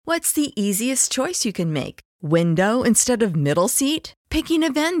What's the easiest choice you can make? Window instead of middle seat? Picking a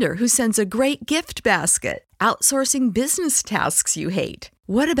vendor who sends a great gift basket? Outsourcing business tasks you hate?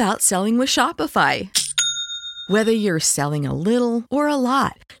 What about selling with Shopify? Whether you're selling a little or a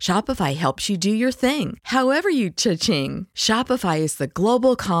lot, Shopify helps you do your thing, however you cha-ching. Shopify is the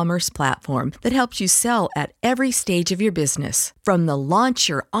global commerce platform that helps you sell at every stage of your business. From the launch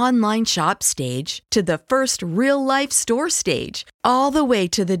your online shop stage to the first real-life store stage, all the way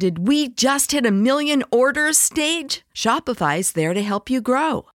to the did we just hit a million orders stage. Shopify's there to help you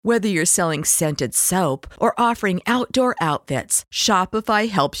grow. Whether you're selling scented soap or offering outdoor outfits, Shopify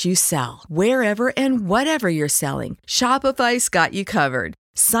helps you sell. Wherever and whatever you're selling, Shopify's got you covered.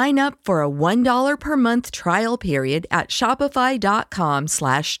 Sign up for a $1 per month trial period at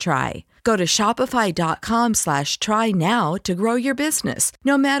shopify.com/try. Go to shopify.com/try now to grow your business,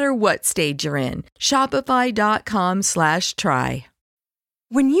 no matter what stage you're in. Shopify.com/try.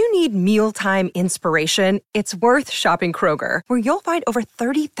 When you need mealtime inspiration, it's worth shopping Kroger, where you'll find over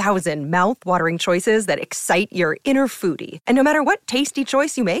 30,000 mouth-watering choices that excite your inner foodie. And no matter what tasty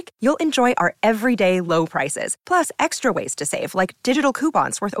choice you make, you'll enjoy our everyday low prices, plus extra ways to save, like digital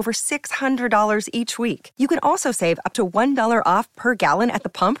coupons worth over $600 each week. You can also save up to $1 off per gallon at the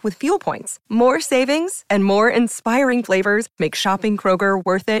pump with fuel points. More savings and more inspiring flavors make shopping Kroger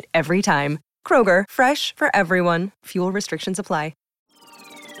worth it every time. Kroger, fresh for everyone. Fuel restrictions apply.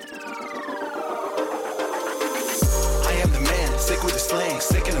 Sick with the slang,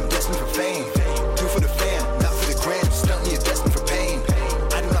 sick and investment for fame. Do for the fam, not for the gram. Stunt the investment for pain.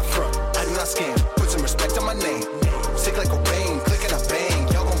 I do not front, I do not scam. Put some respect on my name. Sick like a rain, click and I bang.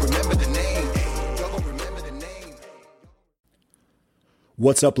 Y'all gon' remember the name. Y'all gon' remember the name.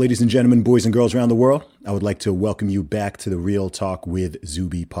 What's up, ladies and gentlemen, boys and girls around the world? I would like to welcome you back to the Real Talk with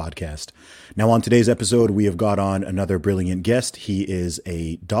Zuby podcast. Now, on today's episode, we have got on another brilliant guest. He is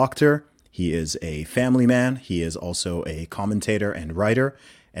a doctor. He is a family man. He is also a commentator and writer.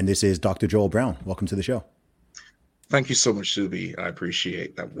 And this is Dr. Joel Brown. Welcome to the show. Thank you so much, Zuby. I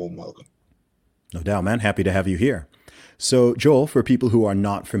appreciate that warm welcome. No doubt, man. Happy to have you here. So, Joel, for people who are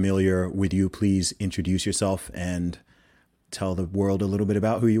not familiar with you, please introduce yourself and tell the world a little bit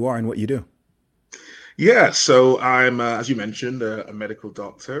about who you are and what you do. Yeah, so I'm, as you mentioned, a medical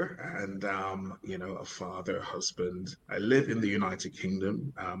doctor and, a father, husband. I live in the United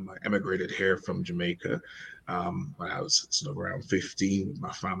Kingdom. I emigrated here from Jamaica when I was sort of around 15 with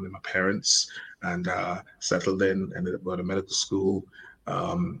my family, my parents, and settled in, ended up going to medical school,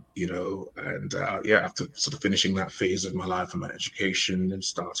 after sort of finishing that phase of my life and my education and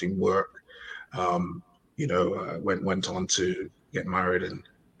starting work, went on to get married and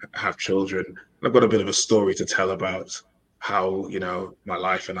have children. I've got a bit of a story to tell about how, my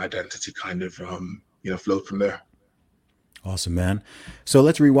life and identity kind of, flowed from there. Awesome, man. So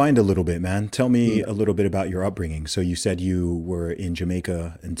let's rewind a little bit, man. Tell me a little bit about your upbringing. So you said you were in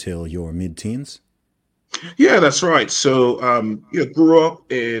Jamaica until your mid-teens? Yeah, that's right. So, grew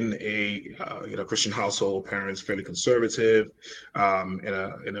up in a, Christian household, parents fairly conservative,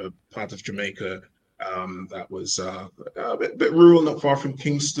 in a part of Jamaica that was a bit rural, not far from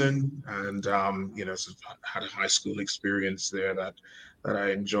Kingston, and sort of had a high school experience there that I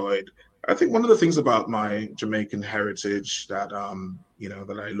enjoyed. I think one of the things about my Jamaican heritage that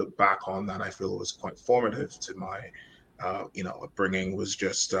that I look back on that I feel was quite formative to my upbringing was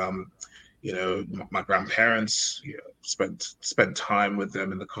just my grandparents. Spent time with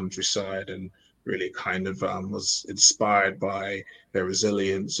them in the countryside and really kind of was inspired by their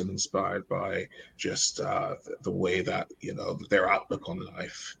resilience and inspired by just the way that, their outlook on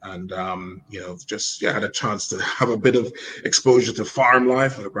life. And, had a chance to have a bit of exposure to farm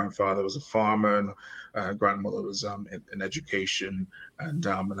life. My grandfather was a farmer and grandmother was in education. And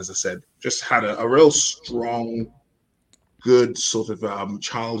as I said, just had a real strong, good sort of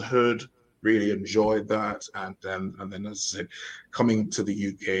childhood, really enjoyed that. And then, as I said, coming to the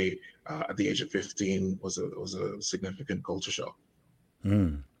UK, at the age of 15 was a significant culture shock.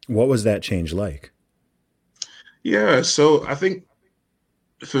 What was that change like? Yeah, so I think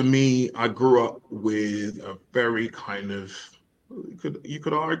for me, I grew up with a very kind of, you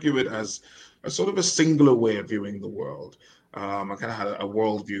could argue it as a sort of a singular way of viewing the world. I kind of had a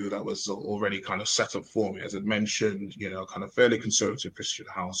worldview that was already kind of set up for me, as I mentioned, kind of fairly conservative Christian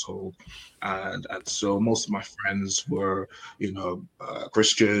household. And so most of my friends were,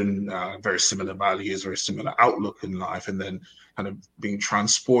 Christian, very similar values, very similar outlook in life. And then kind of being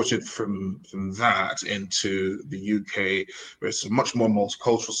transported from that into the UK, where it's a much more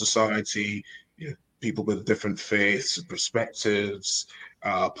multicultural society, people with different faiths and perspectives,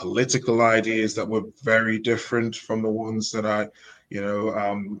 political ideas that were very different from the ones that I,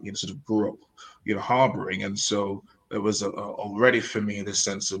 sort of grew up, harboring. And so there was already for me this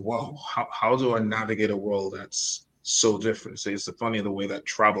sense of, wow, how do I navigate a world that's so different? So it's funny the way that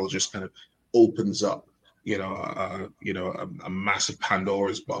travel just kind of opens up, a massive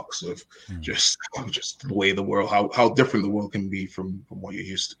Pandora's box of Mm. just the way the world, how different the world can be from what you're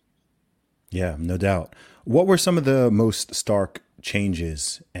used to. Yeah, no doubt. What were some of the most stark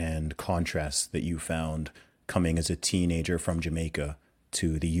changes and contrasts that you found coming as a teenager from Jamaica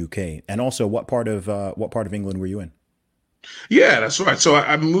to the UK? And also, what part of England were you in? Yeah, that's right. So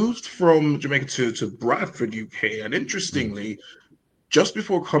I moved from Jamaica to Bradford, UK, and Mm. interestingly, just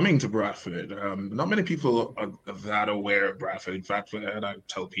before coming to Bradford, not many people are that aware of Bradford. In fact, when I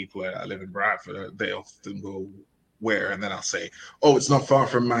tell people I live in Bradford, they often go, "Where?" And then I'll say, "Oh, it's not far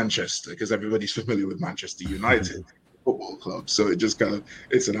from Manchester," because everybody's familiar with Manchester United football club. So it just kind of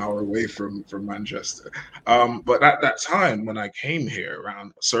it's an hour away from Manchester. But at that time, when I came here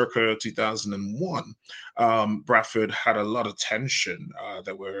around circa 2001, Bradford had a lot of tension.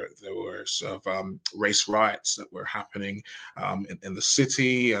 There were sort of race riots that were happening in the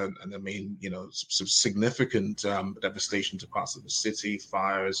city, and I mean, some significant devastation to parts of the city,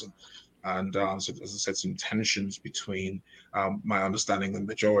 fires, and so, as I said, some tensions between my understanding, the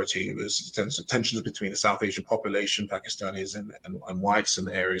majority was tensions between the South Asian population, Pakistanis and whites in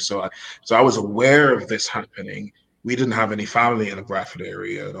the area. So I was aware of this happening. We didn't have any family in the Bradford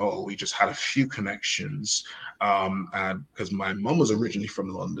area at all. We just had a few connections, and because my mom was originally from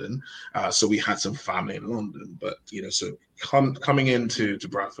London, so we had some family in London. But so coming into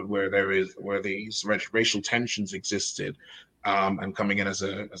Bradford, where these racial tensions existed, and coming in as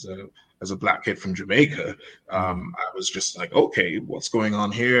a black kid from Jamaica, Mm. I was just like, okay, what's going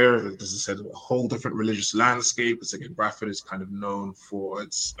on here? As I said, a whole different religious landscape. It's again, Bradford is kind of known for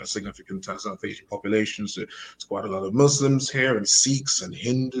its a significant South Asian population, so it's quite a lot of Muslims here, and Sikhs and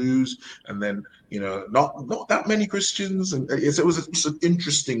Hindus, and then not that many Christians, and it was just an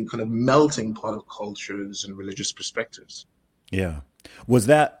interesting kind of melting pot of cultures and religious perspectives. Yeah. Was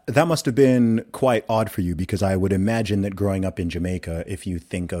that must have been quite odd for you because I would imagine that growing up in Jamaica, if you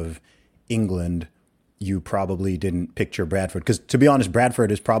think of England, you probably didn't picture Bradford. Because to be honest,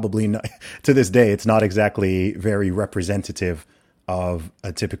 Bradford is probably not, to this day, it's not exactly very representative of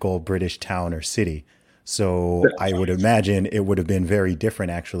a typical British town or city. So I would imagine it would have been very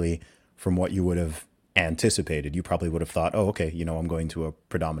different actually from what you would have anticipated. You probably would have thought, oh, okay, I'm going to a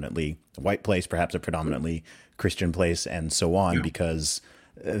predominantly white place, perhaps a predominantly Christian place, and so on, Yeah. because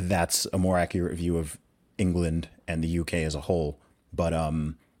that's a more accurate view of England and the UK as a whole. But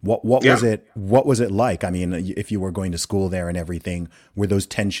what Yeah. was it? What was it like? I mean, if you were going to school there and everything, were those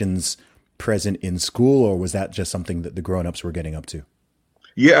tensions present in school, or was that just something that the grown-ups were getting up to?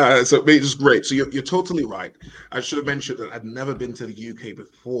 Yeah, so it's great. So you're totally right. I should have mentioned that I'd never been to the UK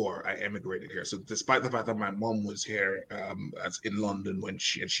before I emigrated here. So despite the fact that my mom was here as in London when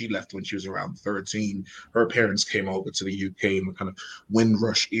she left when she was around 13, her parents came over to the UK in the kind of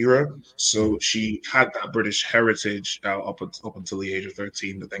Windrush era. So she had that British heritage up until the age of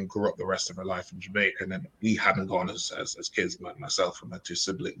 13, but then grew up the rest of her life in Jamaica. And then we hadn't gone as kids, myself and my two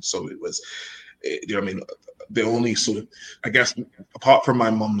siblings. So it was, I mean, the only sort of, I guess, apart from my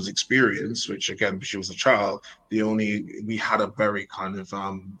mom's experience, which again, she was a child, we had a very kind of,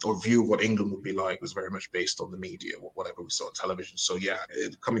 or view of what England would be like was very much based on the media, whatever we saw on television. So yeah,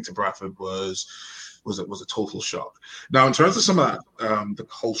 coming to Bradford was a total shock. Now, in terms of some of that, the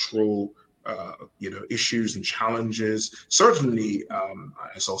cultural issues and challenges. Certainly,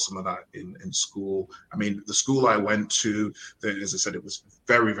 I saw some of that in school. I mean, the school I went to, as I said, it was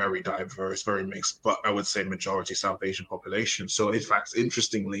very, very diverse, very mixed, but I would say majority South Asian population. So, in fact,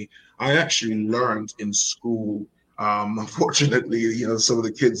 interestingly, I actually learned in school. Unfortunately, some of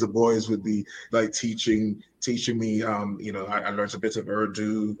the kids, the boys, would be like teaching me. I learned a bit of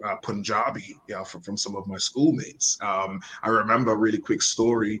Urdu, Punjabi, from some of my schoolmates. I remember a really quick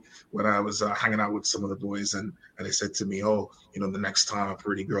story when I was hanging out with some of the boys, and they said to me, "Oh, the next time a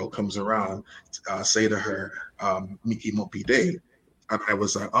pretty girl comes around, say to her, Miki Mopi Day." And I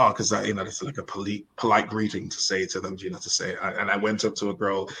was like, oh, because that's like a polite greeting to say to them, to say. And I went up to a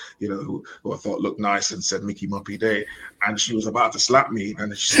girl, who I thought looked nice and said, Mickey Muppy Day. And she was about to slap me.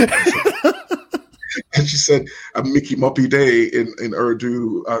 And and she said, a Mickey Moppy Day in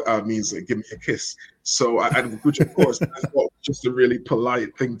Urdu means give me a kiss. Which of course I thought was just a really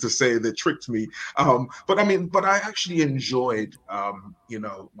polite thing to say that tricked me. But I actually enjoyed,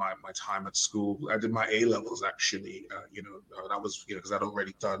 my time at school. I did my A levels actually, that was, because I'd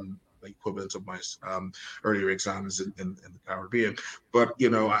already done the equivalent of my earlier exams in the Caribbean. But,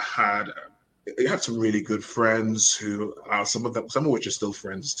 I had you had some really good friends who are some of which are still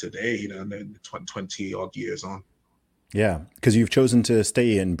friends today, you know, and then 20 odd years on. Yeah, because you've chosen to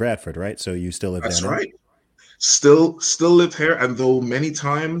stay in Bradford, right? So you still live there That's now? right. Still live here, and though many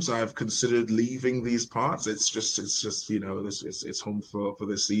times I've considered leaving these parts, it's just you know, it's home for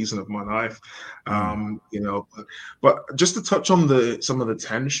this season of my life. Mm. You know, but just to touch on the some of the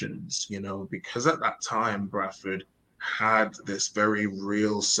tensions, you know, because at that time Bradford had this very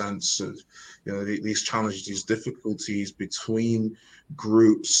real sense of, you know, these challenges, these difficulties between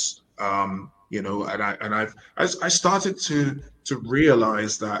groups. You know, I started to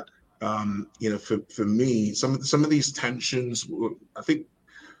realize that, you know, for me, some of these tensions were, I think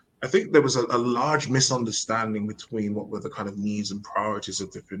there was a large misunderstanding between what were the kind of needs and priorities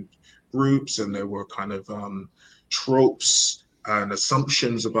of different groups, and there were kind of tropes and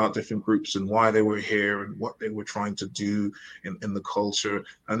assumptions about different groups and why they were here and what they were trying to do in the culture.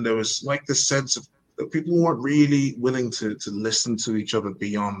 And there was like this sense of that people weren't really willing to listen to each other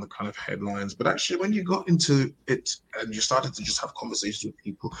beyond the kind of headlines. But actually, when you got into it and you started to just have conversations with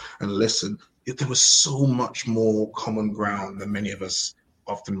people and listen, there was so much more common ground than many of us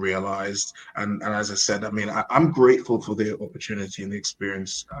often realized. And as I said, I mean, I'm grateful for the opportunity and the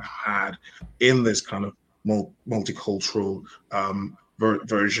experience I had in this kind of multicultural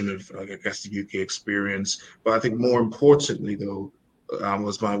version of, I guess, the UK experience. But I think more importantly, though,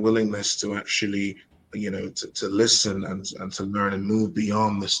 was my willingness to actually, you know, to listen and to learn and move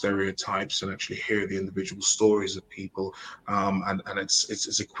beyond the stereotypes and actually hear the individual stories of people. And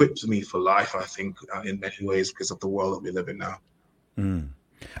it's equipped me for life, I think, in many ways because of the world that we live in now. Mm.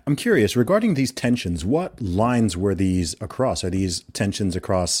 I'm curious regarding these tensions. What lines were these across? Are these tensions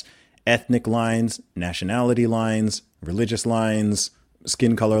across ethnic lines, nationality lines, religious lines,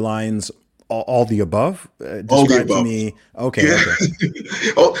 skin color lines, all the above? All the Describe to above. me. Okay, Yeah.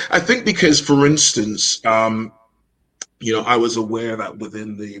 okay. Oh, I think because, for instance, you know, I was aware that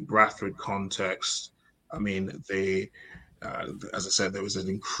within the Bradford context, I mean, as I said, there was an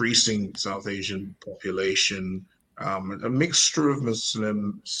increasing South Asian population, a mixture of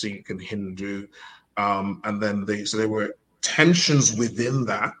Muslim, Sikh, and Hindu, and then so there were tensions within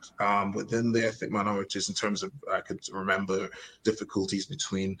that, within the ethnic minorities, in terms of, I could remember difficulties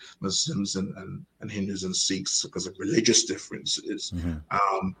between Muslims and Hindus and Sikhs because of religious differences.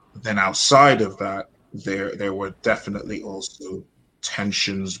 Hmm. Then outside of that, there were definitely also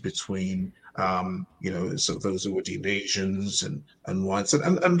tensions between, you know, so those who were deemed Asians and whites,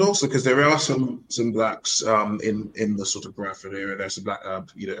 and also because there are some blacks in the sort of Bradford area. There's a black,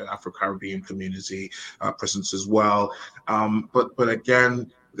 you know, Afro-Caribbean community presence as well. But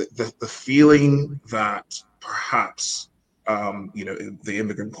again, the feeling that perhaps, you know, the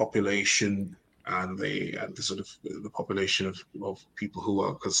immigrant population and the sort of the population of people who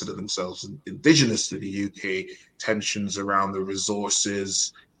are consider themselves indigenous to the UK, tensions around the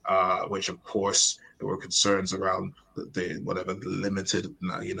resources, which of course there were concerns around the whatever the limited,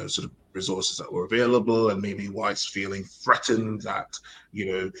 you know, sort of resources that were available, and maybe whites feeling threatened that, you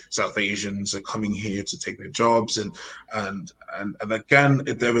know, South Asians are coming here to take their jobs, and again,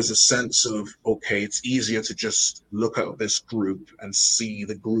 there was a sense of, okay, it's easier to just look at this group and see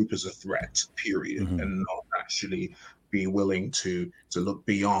the group as a threat, period, Hmm. and not actually be willing to look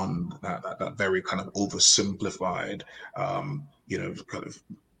beyond that very kind of oversimplified, you know, kind of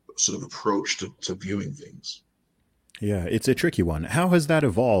sort of approach to viewing things. Yeah, it's a tricky one. How has that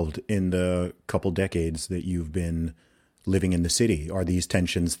evolved in the couple decades that you've been living in the city? Are these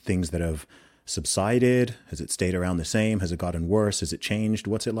tensions things that have subsided? Has it stayed around the same? Has it gotten worse? Has it changed?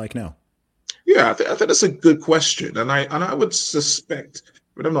 What's it like now? Yeah, I think that's a good question, and I would suspect,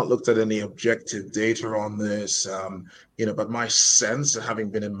 but I've not looked at any objective data on this, you know, but my sense of having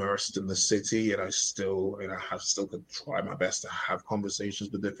been immersed in the city, and I still, you know, have still could try my best to have conversations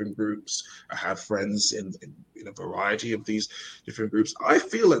with different groups. I have friends in a variety of these different groups. I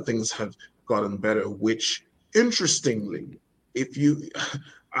feel that things have gotten better, which, interestingly, if you,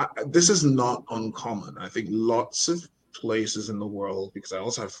 this is not uncommon. I think lots of places in the world, because I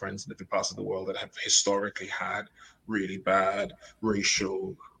also have friends in different parts of the world that have historically had really bad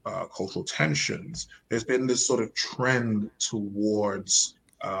racial, cultural tensions. There's been this sort of trend towards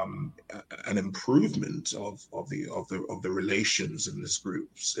an improvement of the relations in these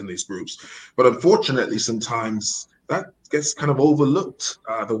groups, but unfortunately, sometimes that gets kind of overlooked.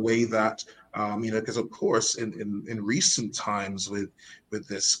 The way that, you know, because of course, in recent times, with with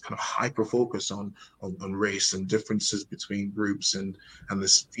this kind of hyper focus on race and differences between groups, and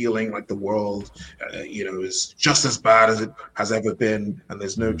this feeling like the world, is just as bad as it has ever been, and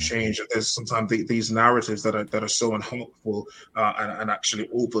there's no change. There's sometimes these narratives that are so unhelpful, and actually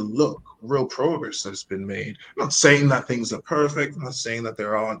overlook real progress that's been made. I'm not saying that things are perfect. I'm not saying that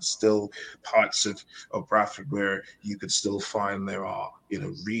there aren't still parts of Bradford where you could still find there are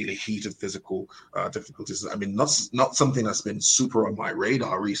really heated physical difficulties. I mean, not something that's been super on my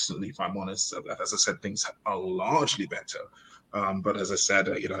radar recently, if I'm honest. As I said, things are largely better. But as I said,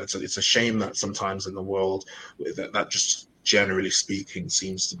 it's a shame that sometimes in the world that just generally speaking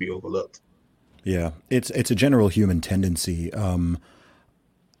seems to be overlooked. Yeah, it's a general human tendency.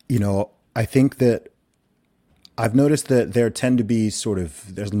 I think that I've noticed that there tend to be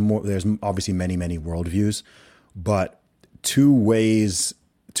there's obviously many worldviews, but two ways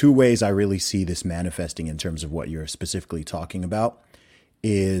I really see this manifesting in terms of what you're specifically talking about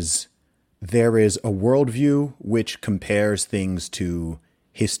is there is a worldview which compares things to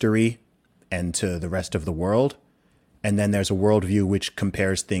history and to the rest of the world. And then there's a worldview which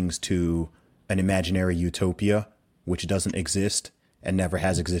compares things to an imaginary utopia, which doesn't exist and never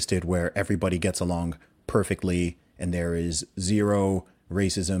has existed, where everybody gets along perfectly and there is zero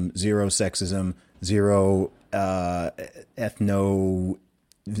racism, zero sexism, zero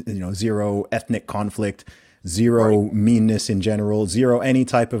zero ethnic conflict, zero meanness in general, zero any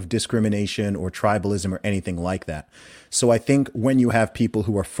type of discrimination or tribalism or anything like that. So I think when you have people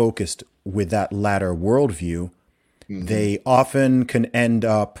who are focused with that latter worldview, they often can end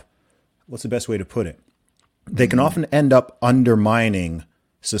up, what's the best way to put it? They can often end up undermining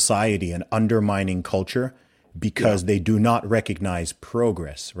society and undermining culture because they do not recognize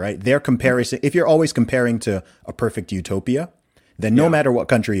progress, right? They're comparison. If you're always comparing to a perfect utopia, then no matter what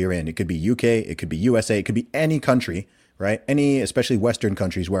country you're in, it could be UK, it could be USA, it could be any country, right? Especially Western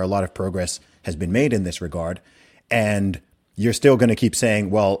countries where a lot of progress has been made in this regard. And you're still going to keep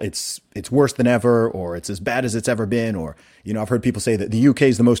saying, well, it's worse than ever, or it's as bad as it's ever been. Or, I've heard people say that the UK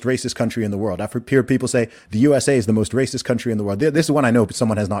is the most racist country in the world. I've heard people say the USA is the most racist country in the world. This is when I know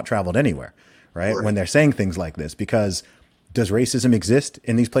someone has not traveled anywhere, right? When they're saying things like this, because does racism exist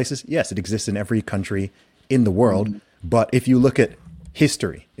in these places? Yes, it exists in every country in the world. But if you look at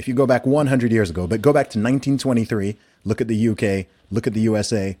history, if you go back 100 years ago, but go back to 1923, look at the UK, look at the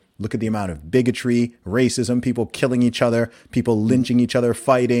USA, look at the amount of bigotry, racism, people killing each other, people lynching each other,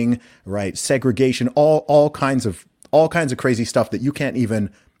 fighting, right? Segregation, all kinds of crazy stuff that you can't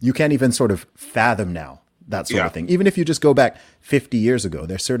even sort of fathom now, that sort of thing. Even if you just go back 50 years ago,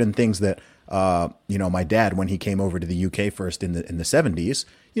 there's certain things that, my dad, when he came over to the UK first in the 70s,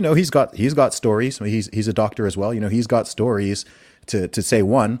 he's got stories. He's a doctor as well. He's got stories to say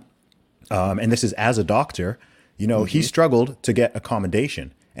one, and this is as a doctor, he struggled to get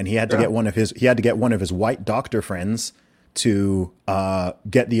accommodation, and he had to get one of his white doctor friends to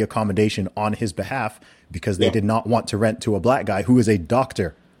get the accommodation on his behalf because they did not want to rent to a black guy who is a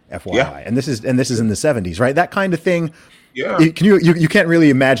doctor, FYI. Yeah. And this is in the 70s, right? That kind of thing. Yeah. You can't really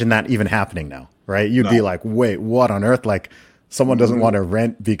imagine that even happening now, right? You'd be like, wait, what on earth? Like, someone doesn't want to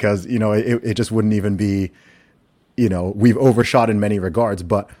rent because, it just wouldn't even be, we've overshot in many regards,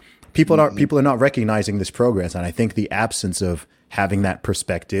 but people are not recognizing this progress. And I think the absence of having that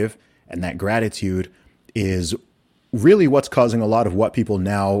perspective and that gratitude is really what's causing a lot of what people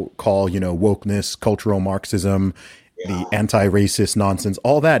now call, wokeness, cultural Marxism, the anti-racist nonsense,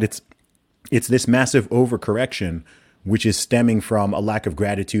 all that. It's this massive overcorrection, which is stemming from a lack of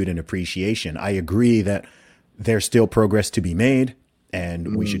gratitude and appreciation. I agree that there's still progress to be made,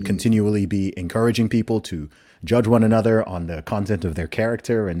 and we should continually be encouraging people to judge one another on the content of their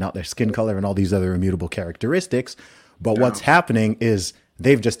character and not their skin color and all these other immutable characteristics. But what's happening is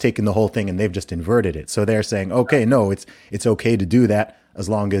they've just taken the whole thing and they've just inverted it. So they're saying, okay, no, it's okay to do that as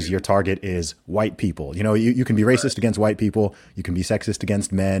long as your target is white people. You can be racist against white people. You can be sexist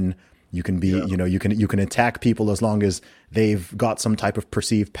against men. You can be, you can attack people as long as they've got some type of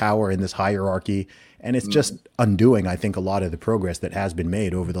perceived power in this hierarchy. And it's just undoing, I think, a lot of the progress that has been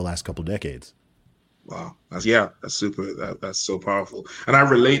made over the last couple decades. Wow. That's super. That's so powerful. And I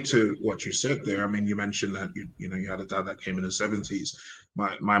relate to what you said there. I mean, you mentioned that you had a dad that came in the 70s.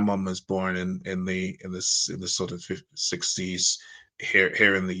 My mom was born in the sort of 60s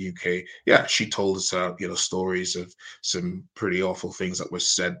here in the UK. Yeah, she told us stories of some pretty awful things that were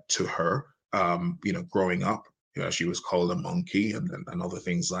said to her growing up. She was called a monkey and other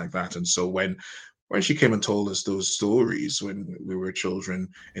things like that. And so when she came and told us those stories when we were children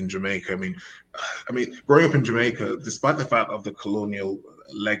in Jamaica, I mean, growing up in Jamaica, despite the fact of the colonial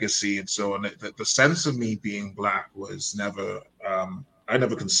legacy and so on, the sense of me being black was never I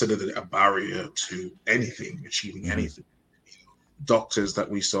never considered it a barrier to anything, achieving anything. Doctors that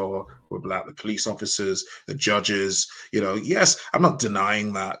we saw were Black, the police officers, the judges. Yes, I'm not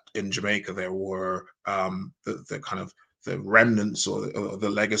denying that in Jamaica there were the kind of the remnants or the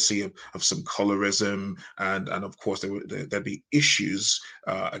legacy of some colorism, and of course there'd be issues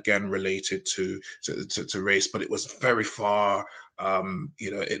again related to race, but it was very far.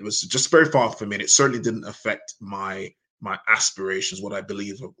 It was just very far from me, and it certainly didn't affect my aspirations, what I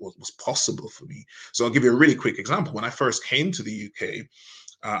believe was possible for me. So I'll give you a really quick example. When I first came to the UK,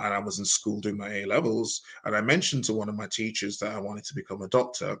 and I was in school doing my A levels, and I mentioned to one of my teachers that I wanted to become a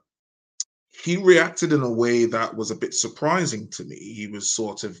doctor, he reacted in a way that was a bit surprising to me. He was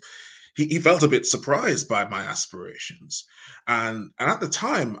sort of, he felt a bit surprised by my aspirations. And at the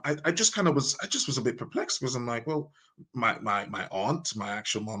time, I just was a bit perplexed, because I'm like, well, my aunt, my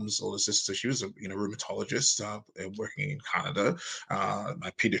actual mom's older sister, she was a rheumatologist working in Canada.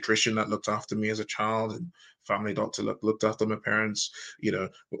 My pediatrician that looked after me as a child, and family doctor looked after my parents,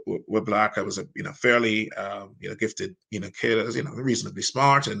 were Black. I was a fairly gifted kid. I was reasonably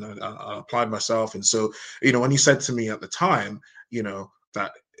smart, and I applied myself. And so when he said to me at the time,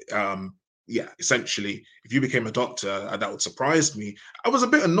 that essentially, if you became a doctor, that would surprise me. I was a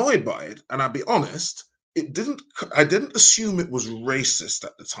bit annoyed by it, and I'll be honest, I didn't assume it was racist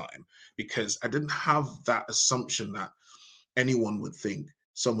at the time, because I didn't have that assumption that anyone would think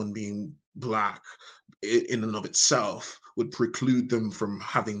someone being Black in and of itself would preclude them from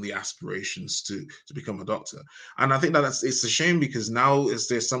having the aspirations to become a doctor. And I think it's a shame, because now it's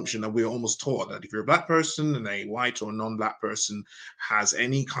the assumption that we're almost taught that if you're a Black person and a white or non-Black person has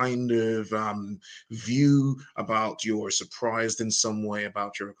any kind of view about you're surprised in some way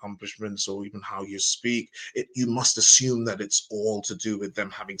about your accomplishments or even how you speak, you must assume that it's all to do with them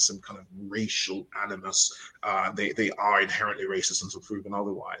having some kind of racial animus. They are inherently racist until proven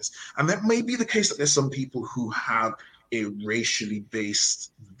otherwise. And that may be the case, that there's some people who have a racially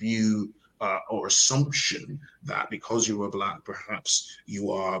based view or assumption that because you are Black, perhaps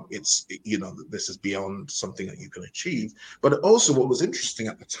this is beyond something that you can achieve. But also, what was interesting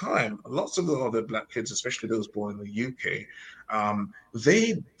at the time, lots of the other Black kids, especially those born in the UK,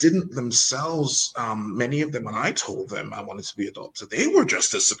 they didn't themselves, many of them, when I told them I wanted to be a doctor, they were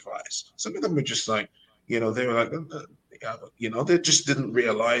just as surprised. Some of them were just like, they were like, they just didn't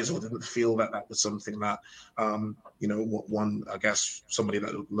realize or didn't feel that was something that, one, I guess, somebody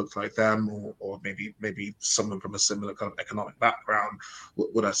that looked like them, or maybe someone from a similar kind of economic background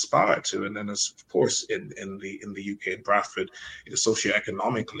would aspire to. And then, of course, in the UK, in Bradford,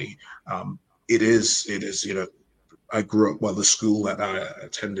 socioeconomically, it is. I grew up, the school that I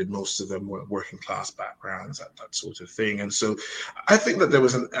attended, most of them were working class backgrounds, that sort of thing. And so I think that there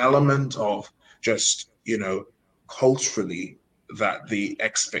was an element of just, culturally, that the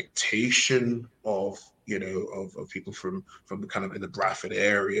expectation of people from the kind of in the Bradford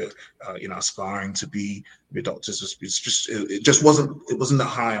area, aspiring to be doctors, it wasn't that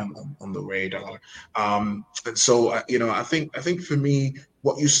high on the radar. And so I think for me,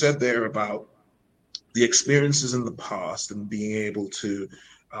 what you said there about the experiences in the past and being able to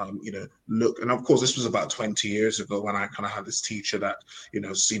look, and of course this was about 20 years ago when I kind of had this teacher that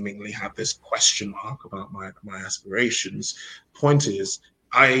seemingly had this question mark about my aspirations. Point is,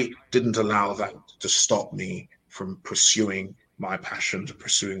 I didn't allow that to stop me from pursuing my passion, to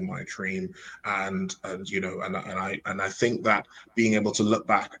pursuing my dream, and I think that being able to look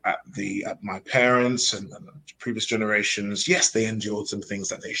back at my parents and previous generations, yes, they endured some things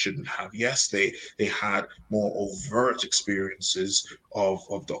that they shouldn't have. Yes, they had more overt experiences of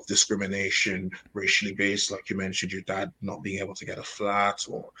discrimination, racially based, like you mentioned, your dad not being able to get a flat,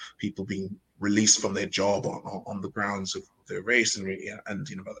 or people being released from their job on the grounds of their race, and at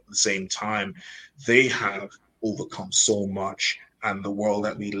the same time, they have overcome so much, and the world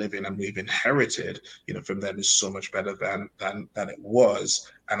that we live in and we've inherited, from them is so much better than it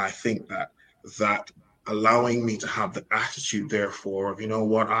was. And I think that allowing me to have the attitude, therefore, of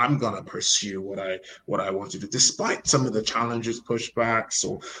I'm gonna pursue what I want to do, despite some of the challenges, pushbacks,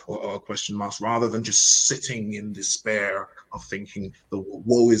 or question marks, rather than just sitting in despair of thinking, the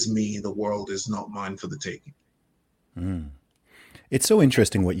woe is me, the world is not mine for the taking. It's so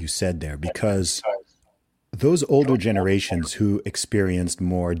interesting what you said there, because those older generations who experienced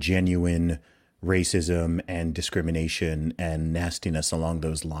more genuine racism and discrimination and nastiness along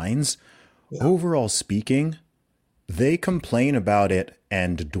those lines, overall speaking, they complain about it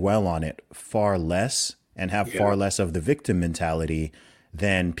and dwell on it far less, and have far less of the victim mentality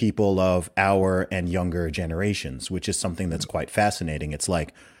than people of our and younger generations, which is something that's quite fascinating. It's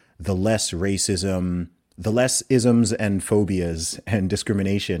like the less racism, the less isms and phobias and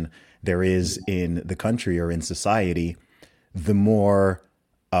discrimination there is in the country or in society, the more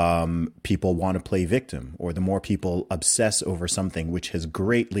people want to play victim, or the more people obsess over something, which has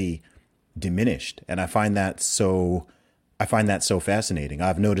greatly diminished. And I find that so fascinating.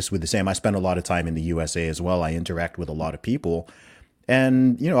 I've noticed with the same. I spend a lot of time in the USA as well. I interact with a lot of people,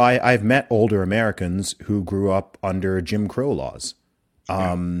 and I've met older Americans who grew up under Jim Crow laws.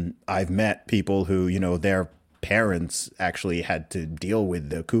 I've met people who, their parents actually had to deal with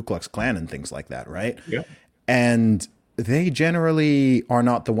the Ku Klux Klan and things like that, right? Yeah. And they generally are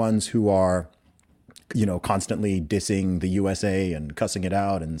not the ones who are, constantly dissing the USA and cussing it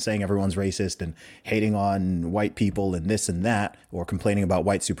out and saying everyone's racist and hating on white people and this and that, or complaining about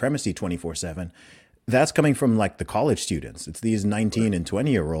white supremacy 24/7. That's coming from like the college students. It's these 19 and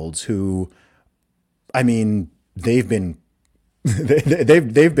 20-year-olds who, I mean, they've been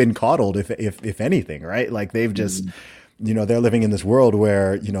they've been coddled if anything, right? Like they've just they're living in this world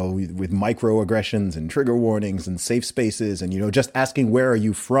where with microaggressions and trigger warnings and safe spaces and just asking where are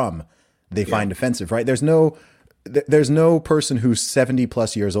you from they find offensive, right? There's no person who's 70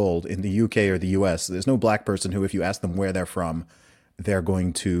 plus years old in the UK or the US. There's no black person who, if you ask them where they're from, they're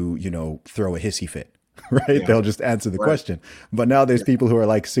going to throw a hissy fit, right? They'll just answer the question. But now there's people who are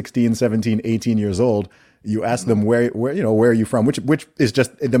like 16, 17, 18 years old. You ask them where are you from, which is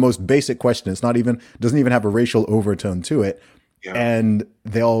just the most basic question. It's doesn't even have a racial overtone to it. Yeah. And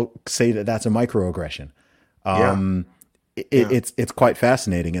they'll say that that's a microaggression. It's quite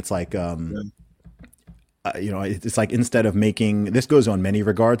fascinating. It's like, it's like, instead of making, this goes on many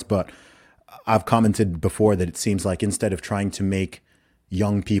regards, but I've commented before that it seems like instead of trying to make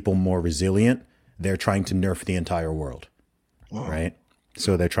young people more resilient, they're trying to nerf the entire world. Wow. Right.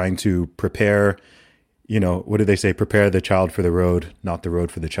 So they're trying to prepare, what do they say? Prepare the child for the road, not the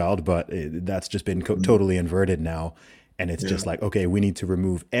road for the child. But that's just been totally inverted now. And it's just like, okay, we need to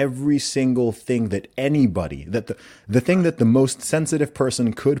remove every single thing that anybody, that the thing that the most sensitive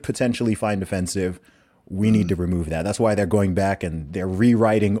person could potentially find offensive, we need to remove that. That's why they're going back and they're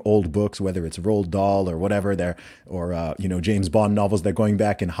rewriting old books, whether it's Roald Dahl or whatever, James Bond novels. They're going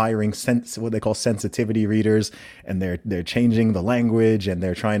back and hiring what they call sensitivity readers, and they're changing the language, and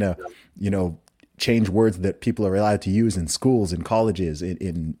they're trying to, change words that people are allowed to use in schools, in colleges,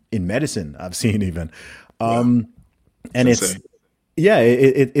 in medicine. I've seen even. And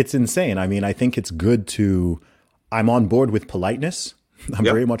it's insane. I mean, I think it's good I'm on board with politeness. I'm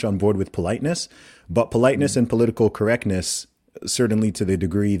very much on board with politeness, but politeness and political correctness, certainly to the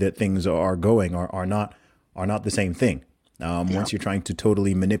degree that things are going, are not the same thing. Once you're trying to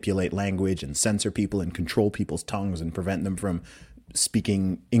totally manipulate language and censor people and control people's tongues and prevent them from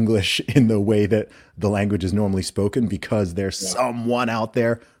speaking English in the way that the language is normally spoken because there's someone out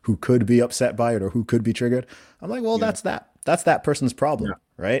there who could be upset by it or who could be triggered. I'm like, well, that's that person's problem,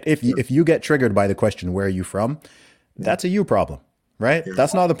 right? If you get triggered by the question, where are you from? That's a you problem, right?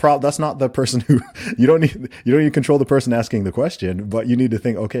 That's not the problem. That's not the person who you don't need to control the person asking the question, but you need to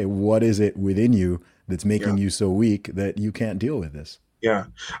think, okay, what is it within you that's making you so weak that you can't deal with this? Yeah.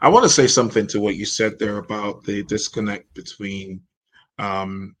 I want to say something to what you said there about the disconnect between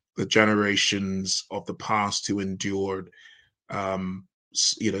the generations of the past who endured,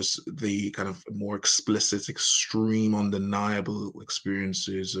 the kind of more explicit, extreme, undeniable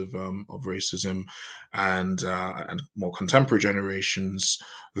experiences of racism, and more contemporary generations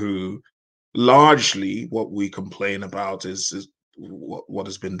who largely what we complain about is what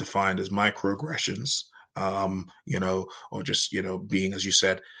has been defined as microaggressions, or just being, as you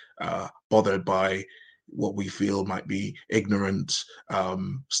said, bothered by what we feel might be ignorant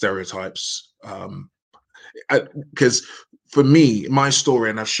stereotypes. Because for me, my story,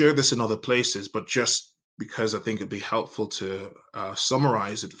 and I've shared this in other places, but just because I think it'd be helpful to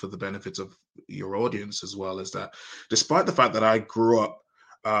summarize it for the benefit of your audience as well, is that despite the fact that I grew up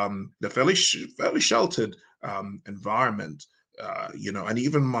in a fairly sheltered environment, and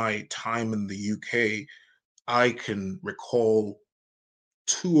even my time in the UK, I can recall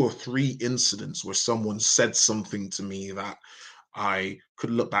 2 or 3 incidents where someone said something to me that I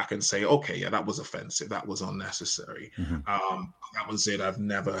could look back and say, okay, yeah, that was offensive. That was unnecessary. That was it. I've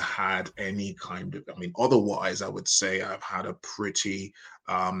never had any kind of, otherwise I would say I've had a pretty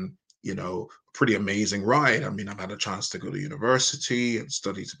amazing ride. I mean, I've had a chance to go to university and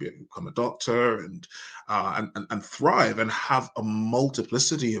study to become a doctor and thrive and have a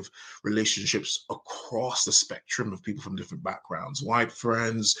multiplicity of relationships across the spectrum of people from different backgrounds, white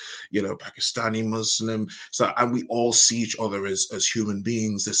friends, Pakistani, Muslim. So, and we all see each other as human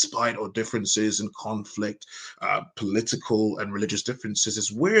beings, despite our differences and conflict, political and religious differences.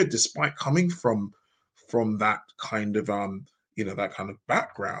 It's weird, despite coming from from that kind of that kind of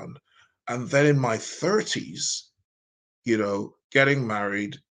background. And then in my 30s, getting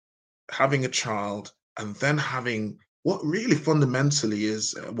married, having a child, and then having what really fundamentally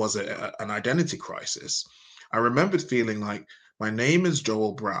was an identity crisis. I remembered feeling like my name is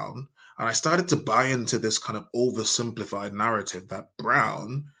Joel Brown, and I started to buy into this kind of oversimplified narrative that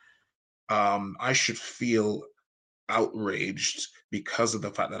Brown, I should feel outraged because of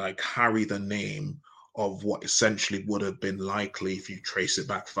the fact that I carry the name of what essentially would have been likely, if you trace it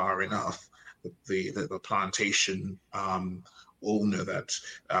back far enough, the plantation owner that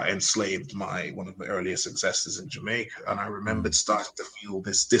enslaved one of the earliest ancestors in Jamaica. And I remembered starting to feel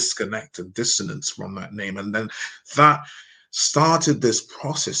this disconnect and dissonance from that name. And then that started this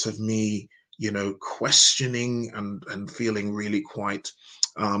process of me, questioning and feeling really quite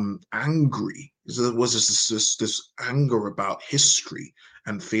angry. There was this anger about history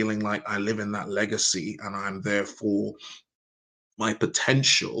and feeling like I live in that legacy, and I'm therefore, my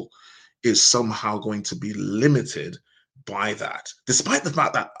potential is somehow going to be limited by that, despite the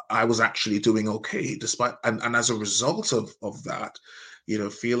fact that I was actually doing okay, and as a result of that,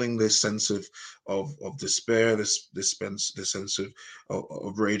 feeling this sense of despair, this sense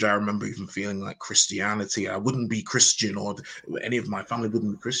of rage. I remember even feeling like Christianity, I wouldn't be Christian, or any of my family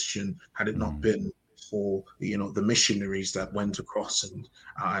wouldn't be Christian, had it not been for the missionaries that went across,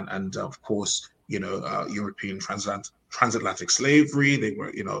 and of course European transatlantic slavery. They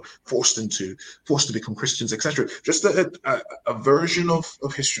were forced to become Christians, etc. Just a version of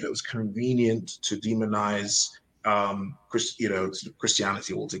history that was convenient to demonize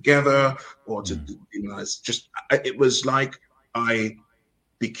Christianity altogether, or to demonize. It was like I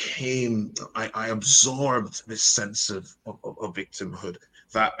absorbed this sense of victimhood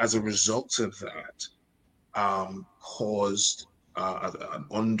that, as a result of that, caused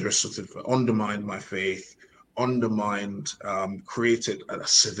undermined my faith, created a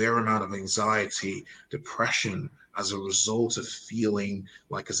severe amount of anxiety, depression, as a result of feeling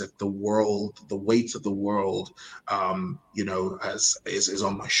like as if the weight of the world, is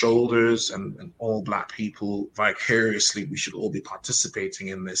on my shoulders, and all Black people vicariously, we should all be participating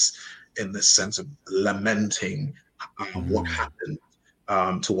in this sense of lamenting what happened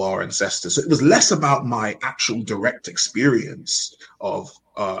to our ancestors. So it was less about my actual direct experience of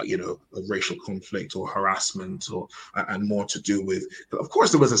racial conflict or harassment, and more to do with, of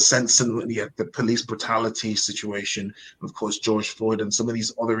course, there was a sense in the police brutality situation, of course, George Floyd, and some of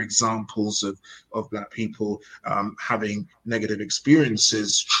these other examples of Black people having negative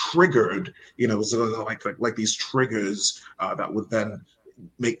experiences triggered, like these triggers that would then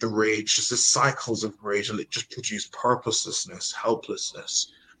make the rage, just the cycles of rage, and it just produced purposelessness,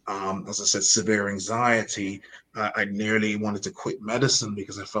 helplessness. As I said, severe anxiety. I nearly wanted to quit medicine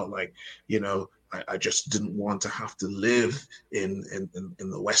because I felt like, I just didn't want to have to live in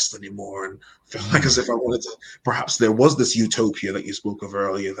the West anymore, and felt like as if I wanted to. Perhaps there was this utopia that you spoke of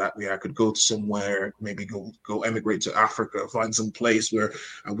earlier, that I could go to somewhere, maybe go emigrate to Africa, find some place where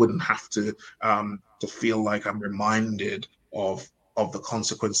I wouldn't have to feel like I'm reminded of the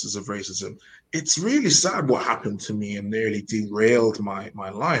consequences of racism. It's really sad what happened to me, and nearly derailed my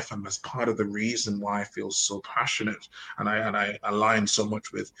life. And that's part of the reason why I feel so passionate, and I align so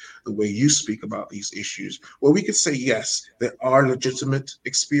much with the way you speak about these issues. Well, we could say, yes, there are legitimate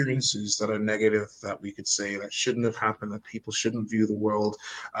experiences that are negative, that we could say that shouldn't have happened, that people shouldn't view the world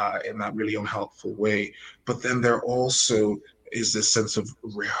in that really unhelpful way. But then there also is this sense of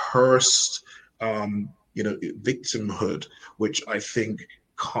rehearsed victimhood, which I think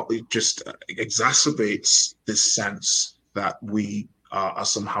just exacerbates this sense that we are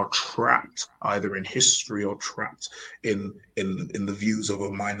somehow trapped either in history or trapped in the views of a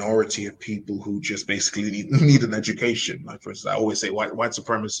minority of people who just basically need an education. Like, for instance, I always say white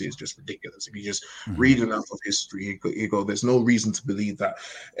supremacy is just ridiculous. If you just read enough of history, you go, there's no reason to believe that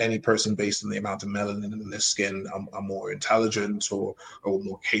any person based on the amount of melanin in their skin are more intelligent or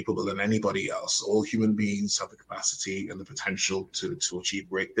more capable than anybody else. All human beings have the capacity and the potential to achieve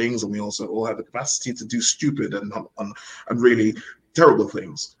great things, and we also all have the capacity to do stupid and really terrible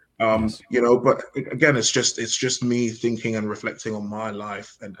things. But again, it's just me thinking and reflecting on my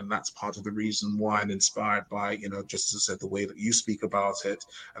life, and that's part of the reason why I'm inspired by, just as I said, the way that you speak about it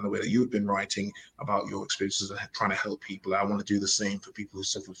and the way that you've been writing about your experiences and trying to help people. I want to do the same for people who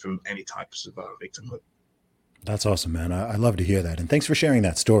suffer from any types of victimhood. That's awesome, man. I love to hear that. And thanks for sharing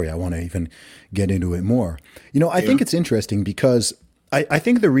that story. I want to even get into it more. I think it's interesting because I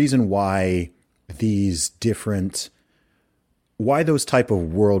think the reason why those type of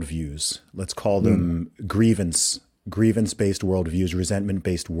worldviews, let's call them grievance grievance-based worldviews,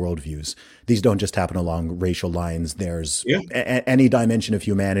 resentment-based worldviews. These don't just happen along racial lines. There's any dimension of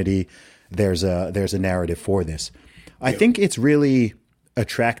humanity. There's a narrative for this. I think it's really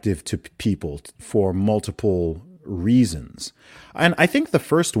attractive to people for multiple reasons. And I think the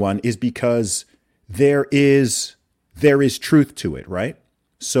first one is because there is truth to it, right?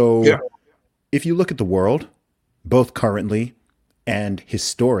 So if you look at the world, both currently and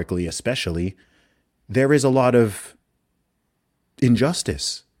historically especially, there is a lot of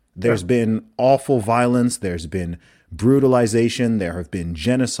injustice. There's been awful violence. There's been brutalization. There have been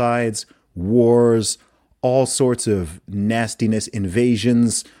genocides, wars, all sorts of nastiness,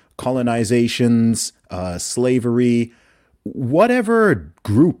 invasions, colonizations, slavery, whatever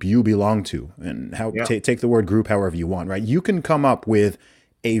group you belong to, and take the word group however you want, right? You can come up with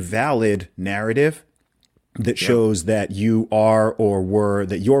a valid narrative that shows that you are or were,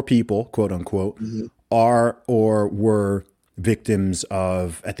 that your people, quote unquote, are or were victims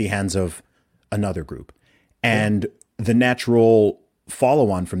at the hands of another group. And the natural follow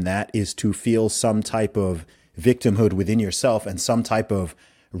on from that is to feel some type of victimhood within yourself and some type of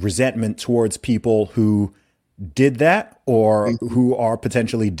resentment towards people who did that, or who are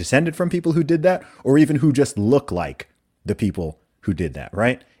potentially descended from people who did that, or even who just look like the people who did that,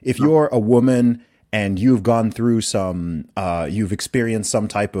 right? If you're a woman and you've gone through you've experienced some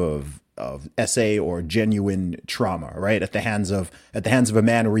type of essay or genuine trauma, right? At the hands of a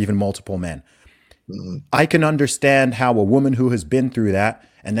man or even multiple men. I can understand how a woman who has been through that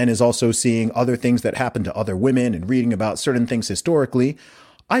and then is also seeing other things that happen to other women and reading about certain things historically,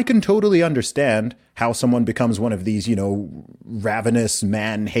 I can totally understand how someone becomes one of these, ravenous,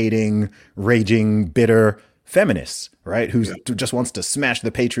 man-hating, raging, bitter feminists, right? Who just wants to smash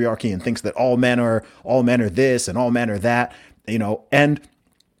the patriarchy and thinks that all men are this and all men are that, and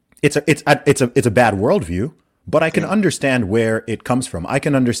it's a bad worldview, but I can understand where it comes from. I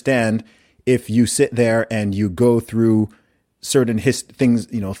can understand if you sit there and you go through certain things,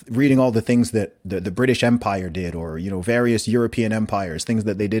 reading all the things that the British Empire did, or, various European empires, things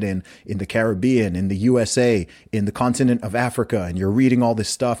that they did in the Caribbean, in the USA, in the continent of Africa, and you're reading all this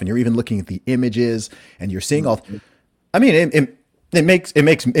stuff and you're even looking at the images and you're seeing I mean, it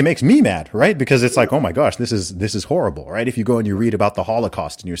makes me mad, right? Because it's like, oh my gosh, this is horrible, right? If you go and you read about the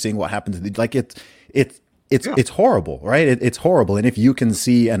Holocaust and you're seeing what happens, like it's horrible, right? It's horrible. And if you can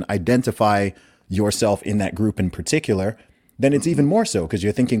see and identify yourself in that group in particular, then it's even more so, because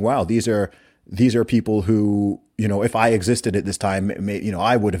you're thinking, wow, these are people who, if I existed at this time,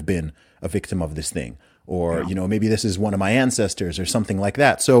 I would have been a victim of this thing, or, maybe this is one of my ancestors or something like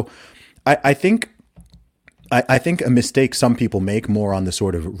that. So I think a mistake some people make more on the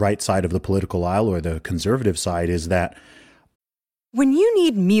sort of right side of the political aisle or the conservative side is that when you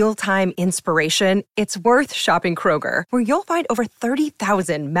need mealtime inspiration, it's worth shopping Kroger, where you'll find over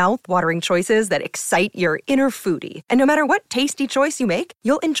 30,000 mouth-watering choices that excite your inner foodie. And no matter what tasty choice you make,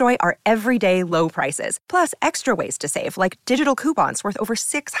 you'll enjoy our everyday low prices, plus extra ways to save, like digital coupons worth over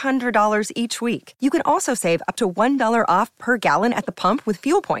 $600 each week. You can also save up to $1 off per gallon at the pump with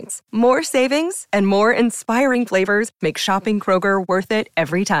fuel points. More savings and more inspiring flavors make shopping Kroger worth it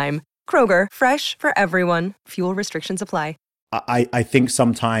every time. Kroger, fresh for everyone. Fuel restrictions apply. I think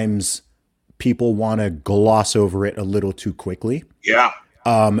sometimes people want to gloss over it a little too quickly. Yeah.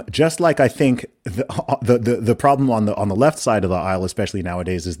 Just like I think the problem on the left side of the aisle, especially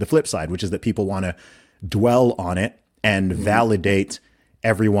nowadays, is the flip side, which is that people want to dwell on it and validate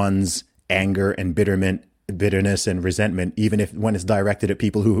everyone's anger and bitterness and resentment, even when it's directed at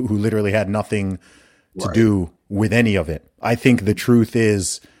people who literally had nothing to do with any of it. I think the truth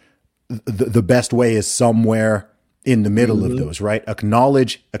is the best way is somewhere in the middle of those, right?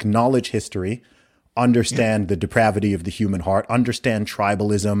 Acknowledge history, understand the depravity of the human heart, understand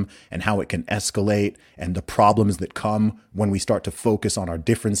tribalism and how it can escalate, and the problems that come when we start to focus on our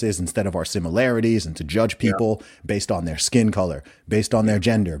differences instead of our similarities, and to judge people based on their skin color, based on their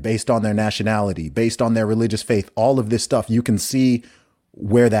gender, based on their nationality, based on their religious faith. All of this stuff, you can see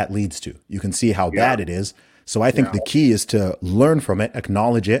where that leads to. You can see how bad it is. So I think the key is to learn from it,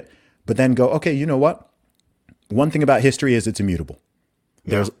 acknowledge it, but then go, okay, you know what? One thing about history is it's immutable.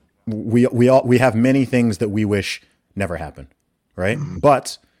 We have many things that we wish never happened, right?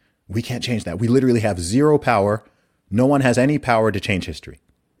 But we can't change that. We literally have zero power. No one has any power to change history.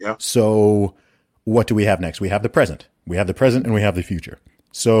 Yeah. So what do we have next? We have the present. We have the present and we have the future.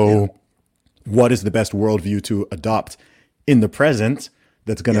 So what is the best worldview to adopt in the present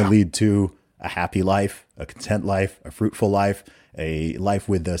that's going to lead to a happy life, a content life, a fruitful life, a life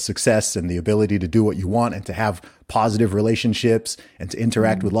with the success and the ability to do what you want and to have positive relationships and to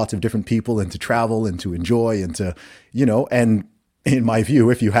interact with lots of different people and to travel and to enjoy and to, and in my view,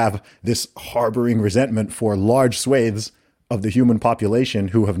 if you have this harboring resentment for large swathes of the human population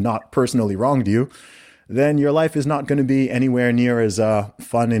who have not personally wronged you, then your life is not going to be anywhere near as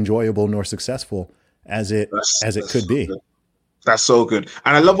fun, enjoyable, nor successful as it could be. Good. That's so good.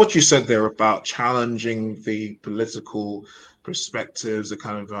 And I love what you said there about challenging the political perspectives, the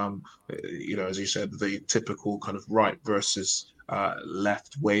kind of, as you said, the typical kind of right versus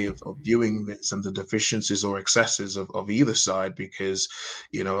left way of viewing this and the deficiencies or excesses of either side, because,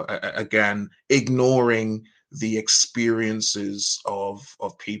 again, ignoring the experiences of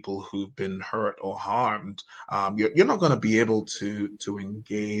people who've been hurt or harmed, you're not going to be able to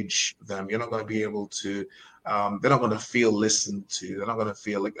engage them. You're not going to be able to. They're not going to feel listened to. They're not going to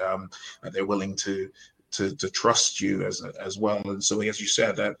feel like they're willing to trust you as well. And so, as you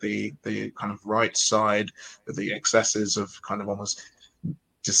said, that the kind of right side, the excesses of kind of almost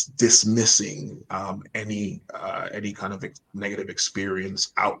just dismissing any kind of negative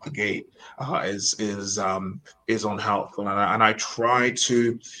experience out the gate is unhelpful. And I try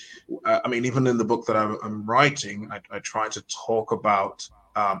to, even in the book that I'm writing, I try to talk about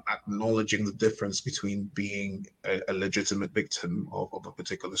acknowledging the difference between being a legitimate victim of a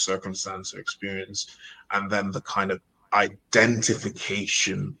particular circumstance or experience, and then the kind of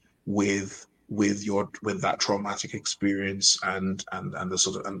identification with that traumatic experience and the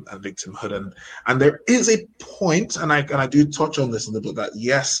sort of and victimhood, and there is a point, and I do touch on this in the book, that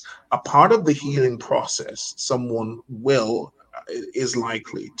yes, a part of the healing process, someone is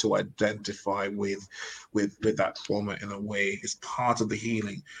likely to identify with that trauma in a way, is part of the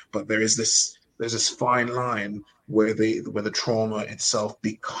healing. But there's this fine line where the trauma itself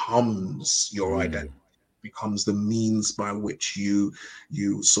becomes your identity, becomes the means by which you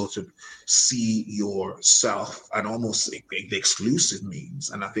sort of see yourself, and almost the exclusive means.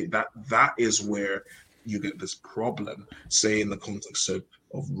 And I think that is where you get this problem, say in the context of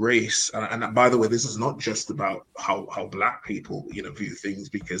race. And by the way, this is not just about how Black people view things,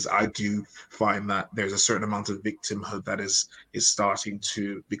 because I do find that there's a certain amount of victimhood that is starting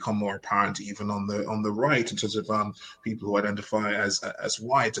to become more apparent even on the right, in terms of people who identify as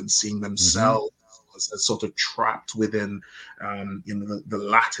white and seeing themselves as sort of trapped within the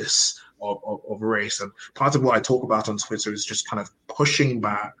lattice of race. And part of what I talk about on Twitter is just kind of pushing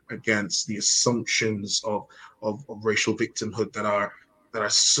back against the assumptions of racial victimhood that are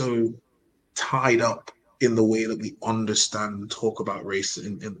so tied up in the way that we understand and talk about race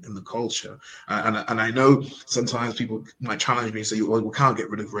in the culture. And I know sometimes people might challenge me and say, well, we can't get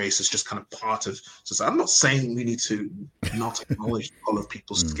rid of race. It's just kind of part of society. I'm not saying we need to not acknowledge the color of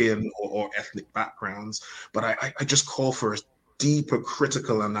people's skin or ethnic backgrounds, but I just call for a deeper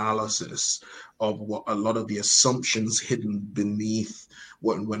critical analysis of what a lot of the assumptions hidden beneath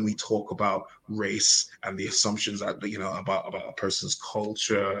when we talk about race, and the assumptions that about a person's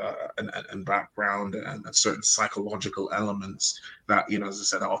culture and background and certain psychological elements that as I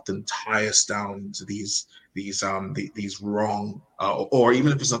said often tie us down to these wrong, or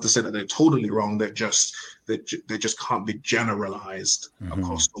even if it's not to say that they're totally wrong, they just can't be generalized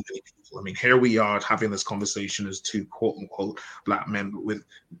across so many people. I mean, here we are having this conversation as two quote unquote Black men, but with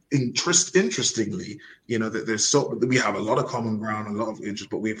interestingly, that we have a lot of common ground, a lot of interest,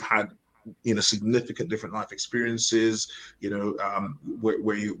 but we've had significant different life experiences,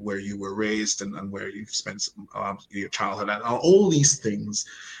 where you were raised and where you've spent your childhood, and all these things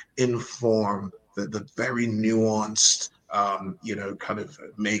inform the very nuanced kind of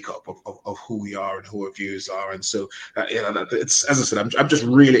makeup of who we are and who our views are. And so it's, as I said, I'm just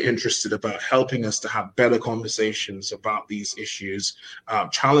really interested about helping us to have better conversations about these issues,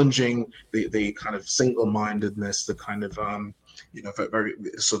 challenging the kind of single-mindedness, the kind of very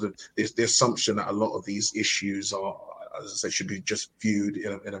sort of the assumption that a lot of these issues are, as I say, should be just viewed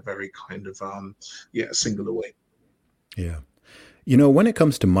in a very kind of singular way. Yeah. When it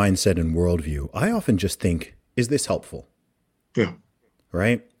comes to mindset and worldview, I often just think, is this helpful? Yeah.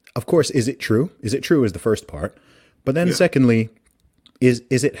 Right? Of course, is it true? Is it true is the first part. But then secondly, is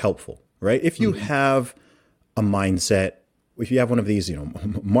it helpful? Right? If you have a mindset, if you have one of these,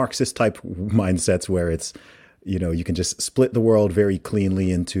 Marxist type mindsets where it's, you can just split the world very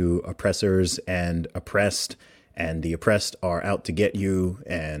cleanly into oppressors and oppressed, and the oppressed are out to get you.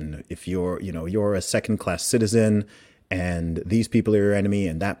 And if you're a second class citizen, and these people are your enemy,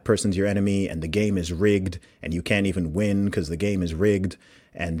 and that person's your enemy, and the game is rigged, and you can't even win because the game is rigged,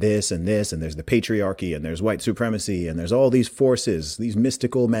 and this, and there's the patriarchy, and there's white supremacy, and there's all these forces, these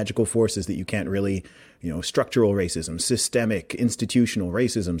mystical, magical forces that you can't really, structural racism, systemic, institutional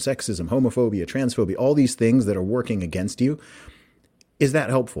racism, sexism, homophobia, transphobia, all these things that are working against you. Is that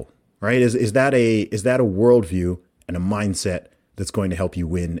helpful, right? Is that a worldview and a mindset that's going to help you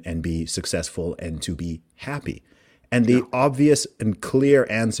win and be successful and to be happy? And the obvious and clear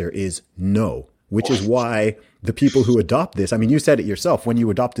answer is no, which is why the people who adopt this, I mean, you said it yourself, when you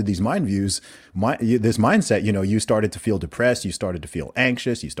adopted these mind views, this mindset, you started to feel depressed, you started to feel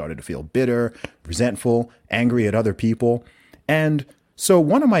anxious, you started to feel bitter, resentful, angry at other people. And so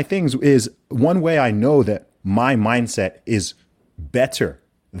one of my things is, one way I know that my mindset is better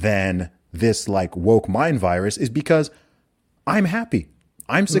than this like woke mind virus is because I'm happy.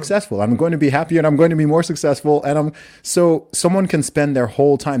 I'm successful. I'm going to be happier and I'm going to be more successful. And so someone can spend their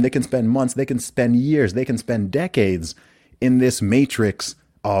whole time, they can spend months, they can spend years, they can spend decades in this matrix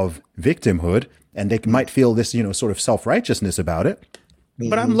of victimhood, and they might feel this, sort of self-righteousness about it.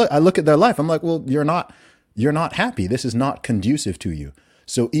 But I look at their life, I'm like, well, you're not happy. This is not conducive to you.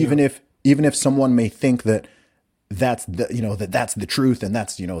 So even if someone may think that that's that's the truth, and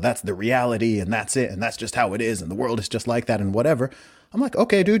that's the reality, and that's it, and that's just how it is, and the world is just like that, and whatever. I'm like,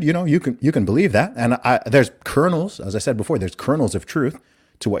 okay, dude, you can believe that, and there's kernels, as I said before, there's kernels of truth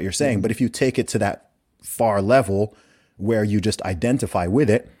to what you're saying. But if you take it to that far level where you just identify with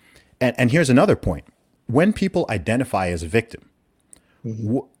it, and here's another point: when people identify as a victim,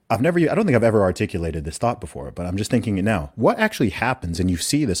 I don't think I've ever articulated this thought before, but I'm just thinking it now. What actually happens, and you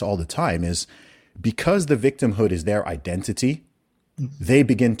see this all the time, is because the victimhood is their identity, they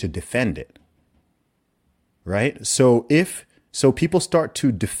begin to defend it, right? So people start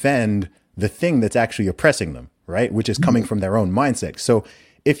to defend the thing that's actually oppressing them, right? Which is coming from their own mindset. So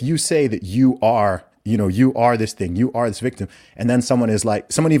if you say that you are this thing, you are this victim, and then someone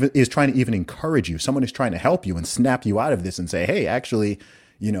even is trying to even encourage you, someone is trying to help you and snap you out of this and say, hey, actually,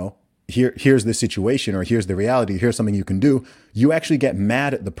 here's the situation, or here's the reality, here's something you can do. You actually get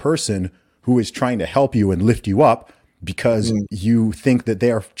mad at the person who is trying to help you and lift you up because you think that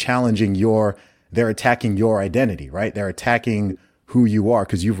they're they're attacking your identity, right? They're attacking who you are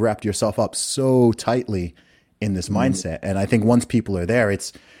because you've wrapped yourself up so tightly in this mindset. And I think once people are there,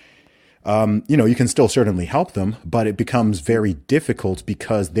 it's, you can still certainly help them, but it becomes very difficult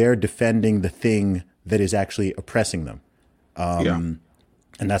because they're defending the thing that is actually oppressing them. And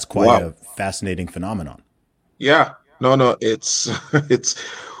that's quite a fascinating phenomenon. Yeah, no, it's,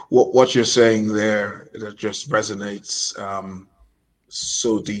 what you're saying there, that just resonates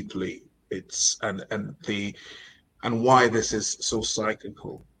so deeply. It's and why this is so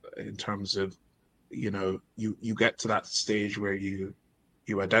cyclical in terms of, you get to that stage where you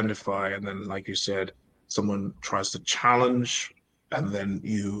identify, and then, like you said, someone tries to challenge, and then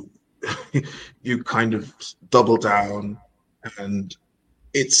you kind of double down, and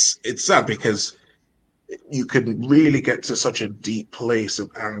it's sad because you can really get to such a deep place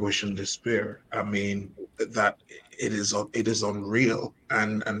of anguish and despair. I mean, that it is unreal,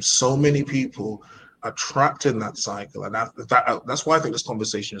 and so many people are trapped in that cycle, and that's why I think this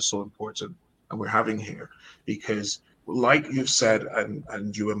conversation is so important, and we're having here, because like you've said,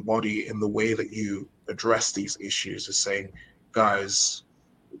 and you embody in the way that you address these issues, is saying, guys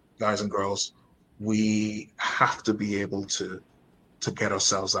and girls, we have to be able to get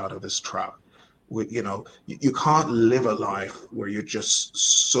ourselves out of this trap. You can't live a life where you're just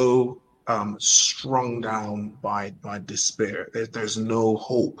so strung down by despair. There's no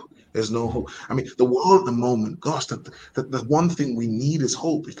hope. There's no hope. I mean, the world at the moment, gosh, the one thing we need is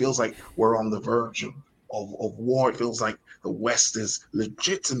hope. It feels like we're on the verge of war. It feels like the West is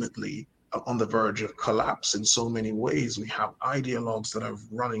legitimately on the verge of collapse in so many ways. We have ideologues that are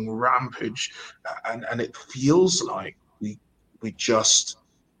running rampage, and it feels like we just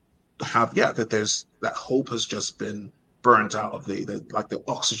have that there's that hope has just been burnt out of the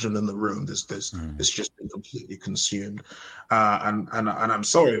oxygen in the room. It's just been completely consumed, and I'm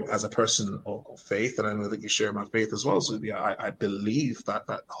sorry, as a person of faith, and I know that you share my faith as well. So I believe that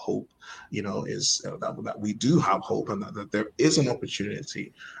hope, is that we do have hope, and that there is an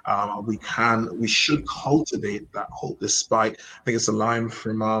opportunity. We should cultivate that hope, despite, I think it's a line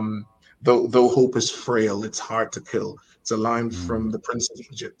from though hope is frail, it's hard to kill. It's a line from the Prince of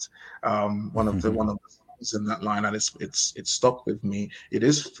Egypt, one of the songs in that line, and it's stuck with me. It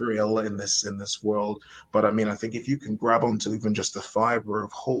is frail in this world, but I mean, I think if you can grab onto even just the fiber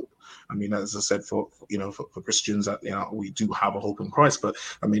of hope, I mean, as I said, for Christians, we do have a hope in Christ, but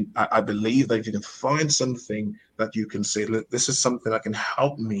I mean, I believe that if you can find something that you can say, look, this is something that can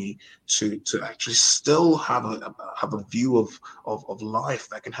help me to actually still have a view of life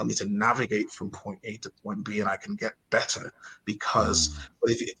that can help me to navigate from point A to point B, and I can get better. Because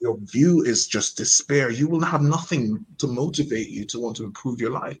if your view is just despair, you will have nothing to motivate you to want to improve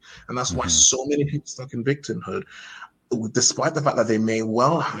your life. And that's why so many people stuck in victimhood, despite the fact that they may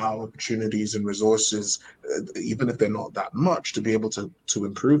well have opportunities and resources, even if they're not that much, to be able to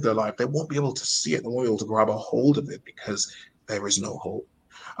improve their life, they won't be able to see it. They won't be able to grab a hold of it because there is no hope.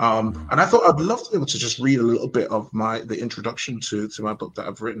 And I thought I'd love to be able to just read a little bit of the introduction to my book that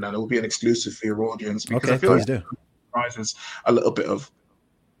I've written, and it will be an exclusive for your audience, because I feel like it comprises a little bit of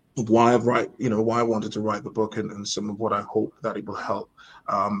why I wanted to write the book, and some of what I hope that it will help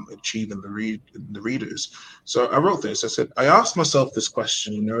achieve in the readers. So I wrote this. I said, I asked myself this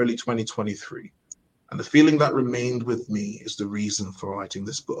question in early 2023, and the feeling that remained with me is the reason for writing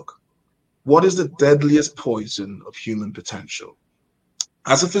this book. What is the deadliest poison of human potential?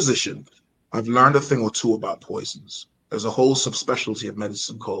 As a physician, I've learned a thing or two about poisons. There's a whole subspecialty of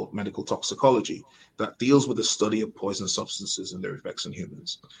medicine called medical toxicology that deals with the study of poison substances and their effects on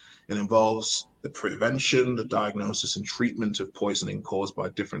humans. It involves the prevention, the diagnosis, and treatment of poisoning caused by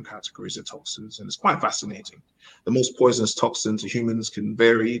different categories of toxins, and it's quite fascinating. The most poisonous toxin to humans can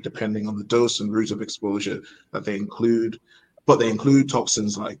vary depending on the dose and route of exposure that they include, but they include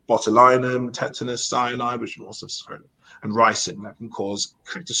toxins like botulinum, tetanus, cyanide, which most of us heard of, and ricin that can cause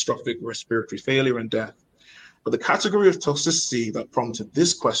catastrophic respiratory failure and death. But the category of toxicity that prompted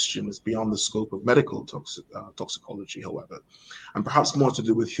this question is beyond the scope of medical toxicology, however, and perhaps more to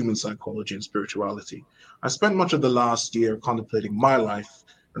do with human psychology and spirituality. I spent much of the last year contemplating my life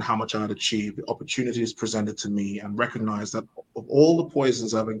and how much I had achieved, the opportunities presented to me, and recognized that of all the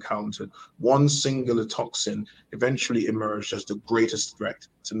poisons I've encountered, one singular toxin eventually emerged as the greatest threat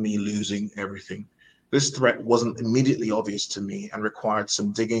to me losing everything. This threat wasn't immediately obvious to me and required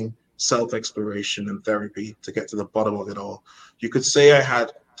some digging, self-exploration, and therapy to get to the bottom of it all. You could say I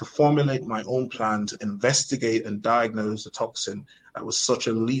had to formulate my own plan to investigate and diagnose the toxin that was such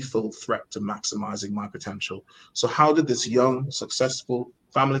a lethal threat to maximizing my potential. So how did this young, successful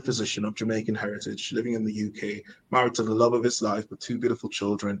family physician of Jamaican heritage, living in the UK, married to the love of his life with two beautiful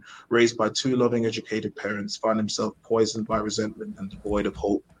children, raised by two loving, educated parents, find himself poisoned by resentment and devoid of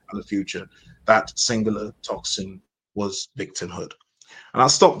hope and the future? That singular toxin was victimhood. And I'll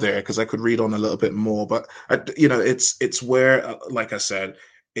stop there because I could read on a little bit more, but it's where, like I said,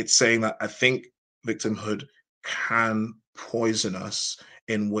 it's saying that I think victimhood can poison us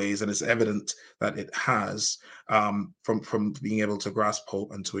in ways, and it's evident that it has, from being able to grasp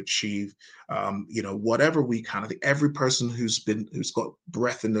hope and to achieve, whatever we can. I think every person who's got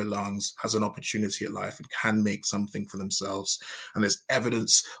breath in their lungs has an opportunity at life and can make something for themselves. And there's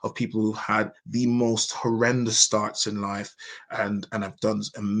evidence of people who had the most horrendous starts in life and have done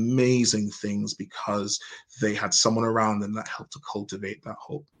amazing things because they had someone around them that helped to cultivate that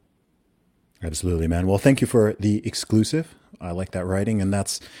hope. Absolutely, man. Well, thank you for the exclusive. I like that writing, and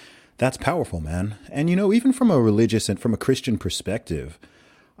that's powerful, man. And, even from a religious and from a Christian perspective,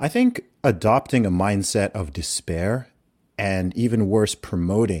 I think adopting a mindset of despair, and even worse,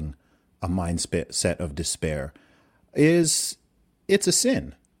 promoting a mindset of despair, it's a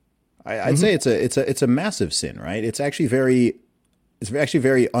sin. I'd say it's a massive sin, right? It's actually very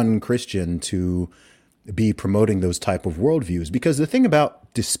un-Christian to be promoting those type of worldviews, because the thing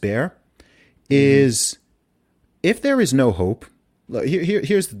about despair is, if there is no hope,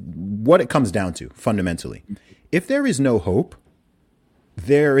 here's what it comes down to fundamentally. If there is no hope,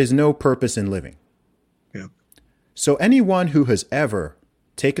 there is no purpose in living. Yeah. So anyone who has ever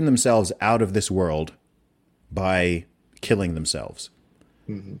taken themselves out of this world by killing themselves,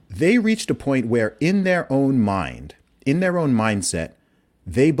 they reached a point where in their own mind, in their own mindset,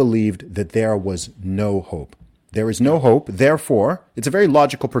 they believed that there was no hope. There is no hope. Therefore, it's a very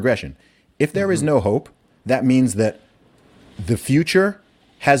logical progression. If there is no hope, that means that the future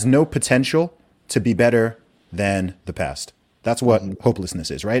has no potential to be better than the past. That's what hopelessness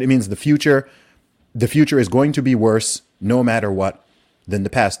is, right? It means the future is going to be worse no matter what than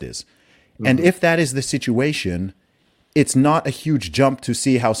the past is. And if that is the situation, it's not a huge jump to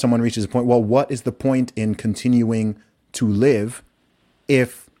see how someone reaches a point. Well, what is the point in continuing to live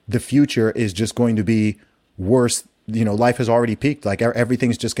if the future is just going to be worse? Life has already peaked. Like,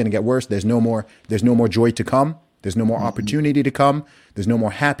 everything's just going to get worse. There's no more joy to come. There's no more opportunity to come. There's no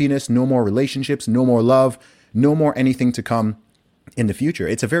more happiness, no more relationships, no more love, no more anything to come in the future.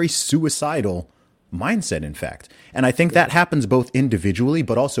 It's a very suicidal mindset, in fact. And I think that happens both individually,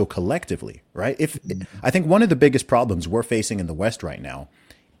 but also collectively, right? I think one of the biggest problems we're facing in the West right now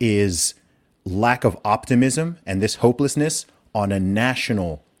is lack of optimism and this hopelessness on a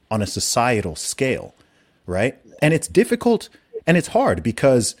national, on a societal scale, right? And it's difficult and it's hard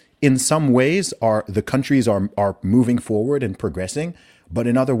because in some ways the countries are moving forward and progressing, but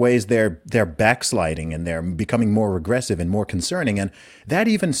in other ways they're backsliding and they're becoming more regressive and more concerning. And that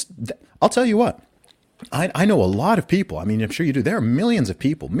even, I'll tell you what, I know a lot of people. I mean, I'm sure you do. There are millions of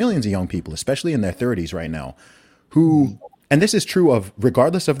people, millions of young people, especially in their 30s right now, who, and this is true of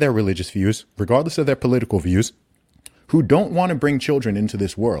regardless of their religious views, regardless of their political views, who don't want to bring children into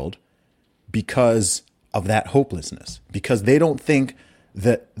this world because of that hopelessness, because they don't think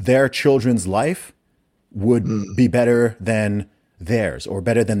that their children's life would be better than theirs or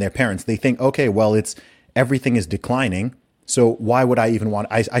better than their parents. They think, okay, well, everything is declining. So why would I even want,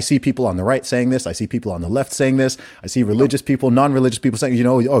 I see people on the right saying this. I see people on the left saying this. I see religious people, non-religious people saying,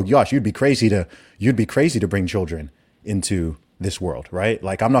 oh gosh, you'd be crazy to bring children into this world, right?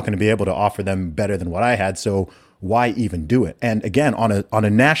 Like, I'm not going to be able to offer them better than what I had. So why even do it? And again, on a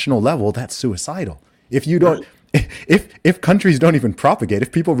national level, that's suicidal. If you don't, if countries don't even propagate,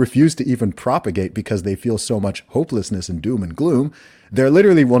 if people refuse to even propagate because they feel so much hopelessness and doom and gloom, there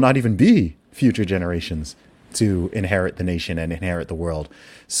literally will not even be future generations to inherit the nation and inherit the world.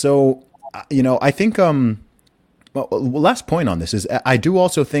 So, I think, last point on this is I do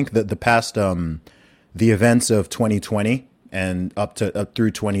also think that the past, the events of 2020 and up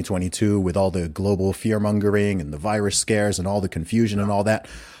through 2022 with all the global fear mongering and the virus scares and all the confusion and all that,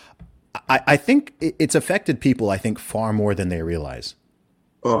 I think it's affected people, I think, far more than they realize.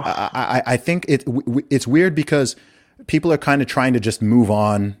 Oh. I think it's weird because people are kind of trying to just move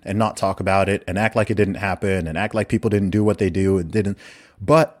on and not talk about it and act like it didn't happen and act like people didn't do what they do and didn't.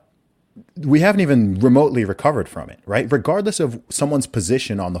 But we haven't even remotely recovered from it, right? Regardless of someone's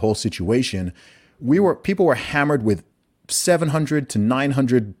position on the whole situation, people were hammered with 700 to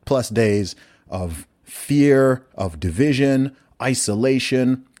 900 plus days of fear, of division,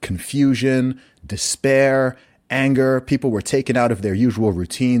 isolation, confusion, despair, anger. People were taken out of their usual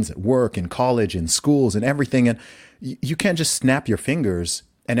routines at work, in college, in schools, and everything. And you can't just snap your fingers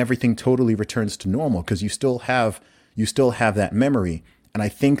and everything totally returns to normal because you still have that memory. And I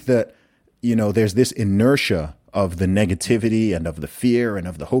think that, there's this inertia of the negativity and of the fear and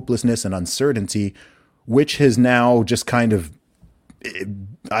of the hopelessness and uncertainty, which has now just kind of,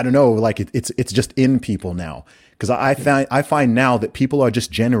 I don't know, like it's just in people now. Because I find now that people are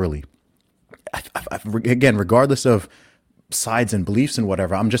just generally, again, regardless of sides and beliefs and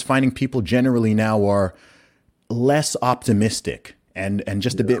whatever, I'm just finding people generally now are less optimistic and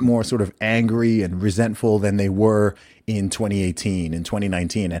just a bit more sort of angry and resentful than they were in 2018 and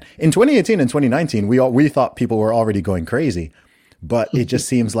 2019. And in 2018 and 2019, we thought people were already going crazy, but it just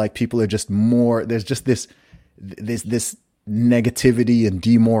seems like people are just more, there's just this negativity and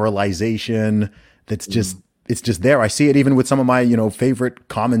demoralization that's just, it's just there. I see it even with some of my, favorite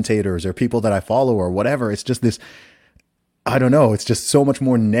commentators or people that I follow or whatever. It's just this, I don't know. It's just so much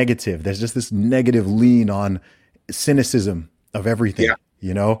more negative. There's just this negative lean on cynicism of everything,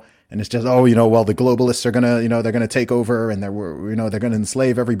 and it's just, well, the globalists are going to, they're going to take over and they're going to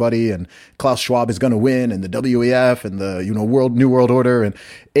enslave everybody and Klaus Schwab is going to win and the WEF and the, New World Order. And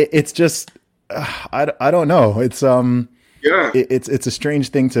it's just, I don't know. It's, it's a strange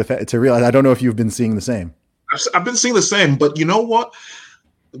thing to realize. I don't know if you've been seeing the same. I've been seeing the same, but you know what?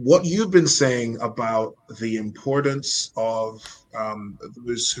 What you've been saying about the importance of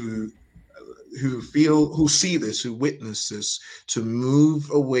those who see this, who witness this, to move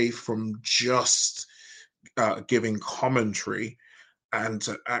away from just giving commentary and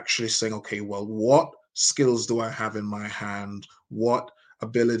to actually saying, okay, well, what skills do I have in my hand? What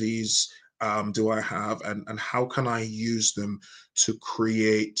abilities do I have? And how can I use them to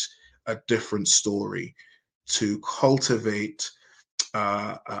create a different story, to cultivate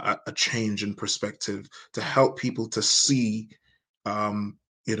a change in perspective, to help people to see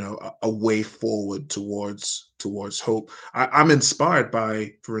a way forward towards hope. I'm inspired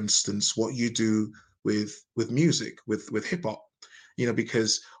by, for instance, what you do with music, with hip hop,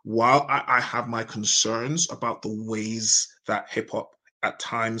 because while I have my concerns about the ways that hip hop at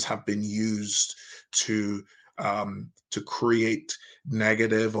times have been used to create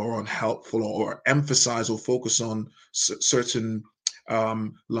negative or unhelpful or emphasize or focus on certain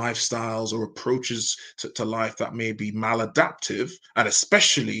lifestyles or approaches to life that may be maladaptive, and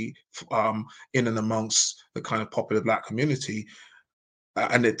especially in and amongst the kind of popular Black community.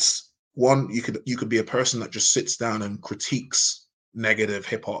 And it's one, you could be a person that just sits down and critiques negative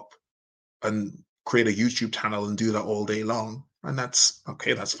hip hop and create a YouTube channel and do that all day long. And that's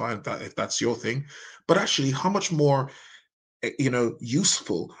okay, that's fine if that's your thing. But actually, how much more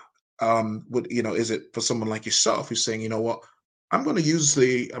useful is it for someone like yourself who's saying, you know what, I'm going to use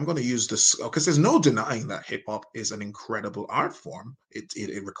this, because there's no denying that hip hop is an incredible art form. It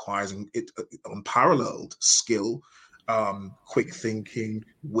requires unparalleled skill, quick thinking,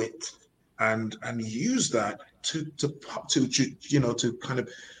 wit, and use that to kind of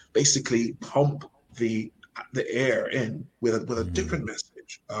basically pump the air in with a different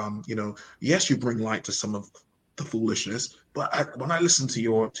message. Yes, you bring light to some of the foolishness, but when I listen to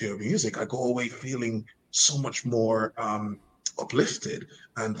your music, I go away feeling so much more uplifted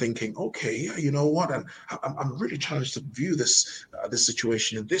and thinking, okay, yeah, you know what, and I'm really challenged to view this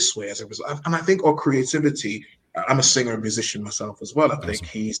situation in this way as a result. And I think our creativity. I'm a singer and musician myself as well. I play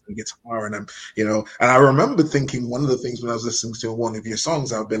keys and guitar, and and I remember thinking one of the things when I was listening to one of your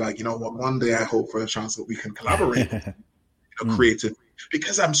songs, I'd be like, you know what, one day I hope for a chance that we can collaborate. Creative,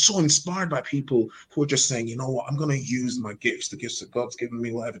 because I'm so inspired by people who are just saying, you know what, I'm going to use my gifts, the gifts that God's given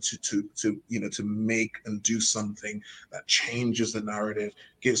me, whatever, to make and do something that changes the narrative,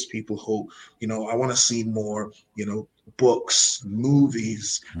 gives people hope. I want to see more, books,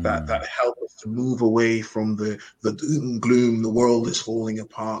 movies that help us to move away from the doom and gloom, the world is falling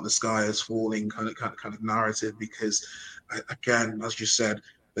apart, the sky is falling kind of narrative, because again, as you said,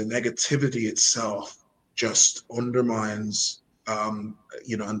 the negativity itself just undermines, and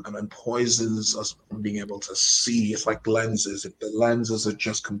poisons us from being able to see. It's like lenses. If the lenses are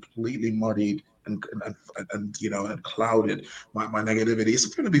just completely muddied and clouded by negativity, it's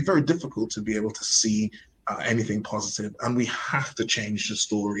going to be very difficult to be able to see anything positive. And we have to change the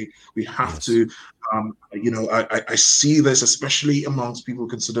story. We have to, I see this, especially amongst people who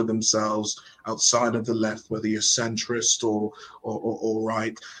consider themselves outside of the left, whether you're centrist or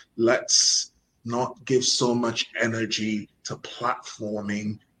right. Let's not give so much energy to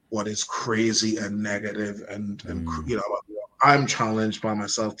platforming what is crazy and negative, and I'm challenged by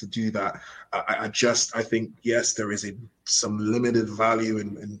myself to do that. I think, yes, there is some limited value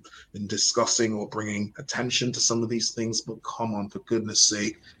in discussing or bringing attention to some of these things, but come on, for goodness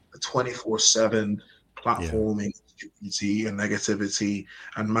sake, the 24/7 platforming, stupidity and negativity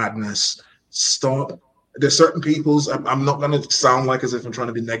and madness, stop. There's certain people's, I'm not going to sound like as if I'm trying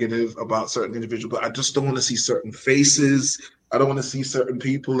to be negative about certain individuals, but I just don't want to see certain faces. I don't want to see certain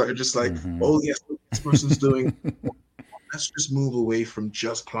people that are just like, oh, yes, this person's doing. Let's just move away from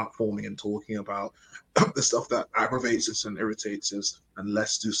just platforming and talking about the stuff that aggravates us and irritates us, and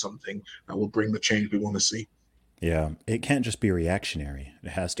let's do something that will bring the change we want to see. Yeah, it can't just be reactionary. It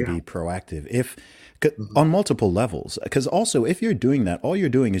has to be proactive. On multiple levels, because also if you're doing that, all you're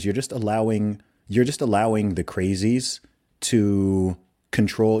doing is you're just allowing the crazies to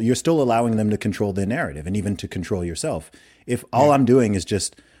control. You're still allowing them to control the narrative and even to control yourself. If all I'm doing is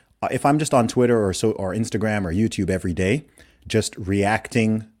if I'm just on Twitter or Instagram or YouTube every day, just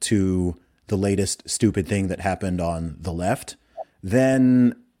reacting to the latest stupid thing that happened on the left,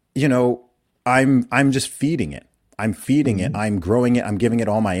 then, I'm just feeding it. I'm feeding it. I'm growing it. I'm giving it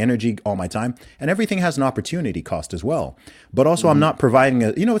all my energy, all my time, and everything has an opportunity cost as well. But also I'm not providing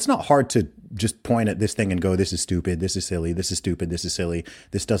it's not hard to just point at this thing and go, this is stupid. This is silly. This is stupid. This is silly.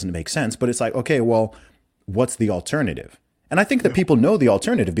 This doesn't make sense. But it's like, okay, well, what's the alternative? And I think that people know the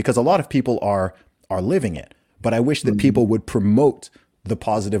alternative because a lot of people are living it. But I wish that people would promote the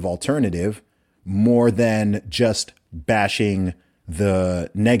positive alternative more than just bashing the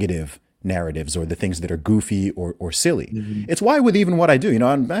negative narratives or the things that are goofy or silly. It's why with even what I do,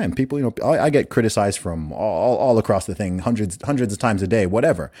 and people, I get criticized from all across the thing, hundreds of times a day,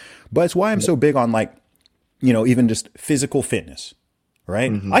 whatever. But it's why I'm so big on even just physical fitness.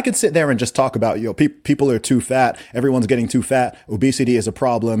 Right. I could sit there and just talk about, people are too fat. Everyone's getting too fat. Obesity is a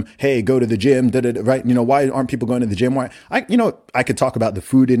problem. Hey, go to the gym. Right. Why aren't people going to the gym? Why? I could talk about the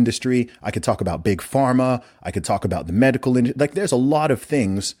food industry. I could talk about big pharma. I could talk about the medical industry. Like there's a lot of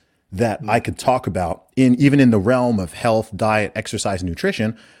things that I could talk about even in the realm of health, diet, exercise,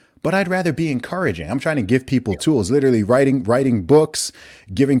 nutrition. But I'd rather be encouraging. I'm trying to give people tools, literally writing books,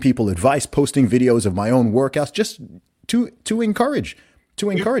 giving people advice, posting videos of my own workouts, just to encourage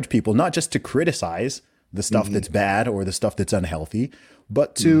people, not just to criticize the stuff that's bad or the stuff that's unhealthy,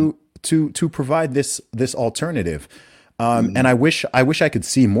 but to provide this alternative. And I wish I could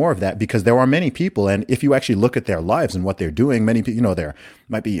see more of that, because there are many people, and if you actually look at their lives and what they're doing, many people, they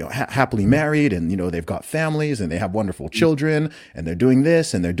might be happily married, and they've got families and they have wonderful children, and they're doing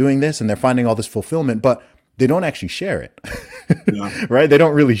this and they're doing this and they're finding all this fulfillment, but they don't actually share it. Right? They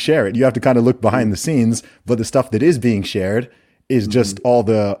don't really share it. You have to kind of look behind the scenes, but the stuff that is being shared is just all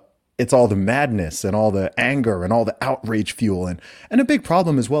the it's all the madness and all the anger and all the outrage fuel. And a big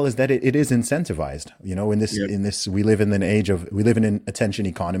problem as well is that it is incentivized. You know, in this, we live in an attention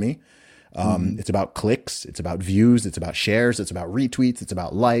economy. It's about clicks, it's about views, it's about shares, it's about retweets, it's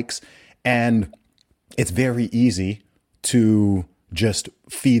about likes. And it's very easy to just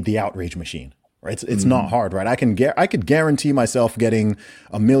feed the outrage machine, right? It's not hard, right? I could guarantee myself getting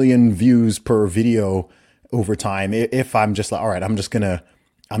 1 million views per video over time if I'm just like, all right, I'm just gonna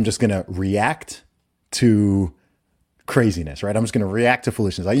react to craziness, right? I'm just gonna react to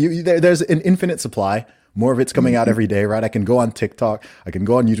foolishness. There's an infinite supply. More of it's coming out every day, right? I can go on TikTok, I can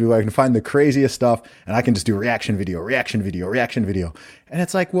go on YouTube, I can find the craziest stuff, and I can just do reaction video. And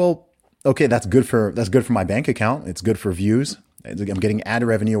it's like, well, okay, that's good for my bank account. It's good for views. I'm getting ad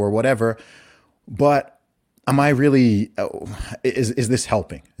revenue or whatever. But am I really? Is this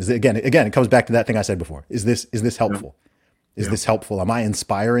helping? Again? It comes back to that thing I said before. Is this helpful? Is this helpful? Am I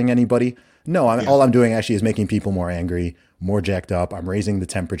inspiring anybody? No. All I'm doing actually is making people more angry, more jacked up. I'm raising the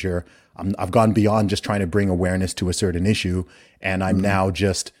temperature. I've gone beyond just trying to bring awareness to a certain issue, and I'm now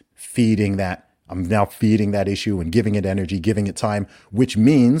just feeding that. I'm now feeding that issue and giving it energy, giving it time, which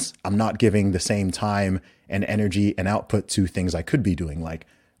means I'm not giving the same time and energy and output to things I could be doing, like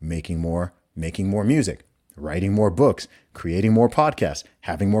making more music, writing more books, creating more podcasts,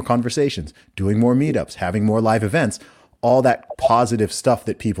 having more conversations, doing more meetups, having more live events, all that positive stuff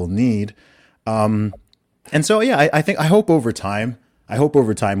that people need. And so, yeah, I hope over time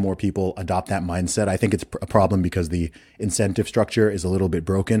more people adopt that mindset. I think it's a problem because the incentive structure is a little bit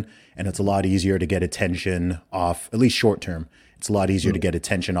broken, and it's a lot easier to get attention off, at least short term. It's a lot easier to get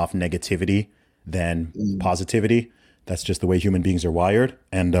attention off negativity than positivity. That's just the way human beings are wired.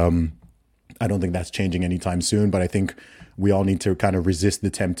 And I don't think that's changing anytime soon, but I think we all need to kind of resist the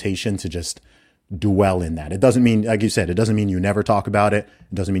temptation to just dwell in that. It doesn't mean, like you said, it doesn't mean you never talk about it.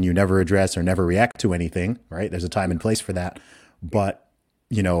 It doesn't mean you never address or never react to anything, right? There's a time and place for that. But,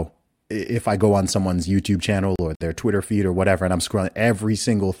 you know, if I go on someone's YouTube channel or their Twitter feed or whatever, and I'm scrolling, every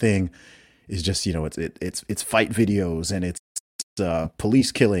single thing is just, you know, it's fight videos, and it's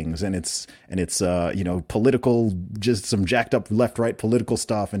police killings, and it's you know, political, just some jacked up left right political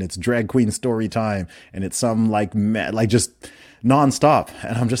stuff, and it's drag queen story time, and it's some like just nonstop.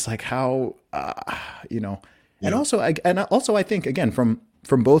 And I'm just like, how, you know. Yeah. And also I think, again, from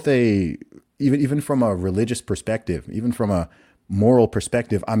both even from a religious perspective, even from a moral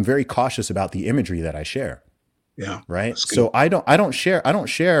perspective, I'm very cautious about the imagery that I share. Yeah. Right. So I don't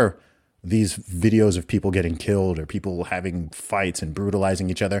share these videos of people getting killed or people having fights and brutalizing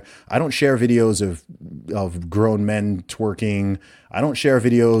each other. I don't share videos of grown men twerking. I don't share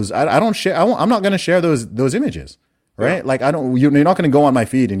videos. I'm not going to share those images. Right. Yeah. Like you're not going to go on my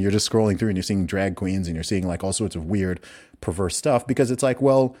feed and you're just scrolling through and you're seeing drag queens and you're seeing like all sorts of weird, perverse stuff, because it's like,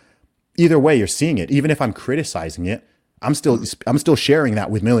 well, either way you're seeing it. Even if I'm criticizing it, I'm still sharing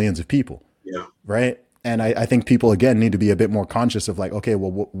that with millions of people. Yeah. Right. And I think people, again, need to be a bit more conscious of like, okay,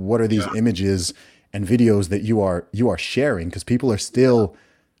 well, what are these images and videos that you are sharing? Because people are still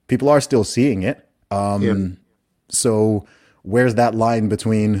seeing it. So where's that line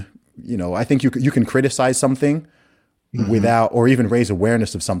between, you know, I think you can criticize something without, or even raise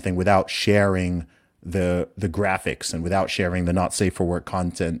awareness of something without sharing the graphics and without sharing the not safe for work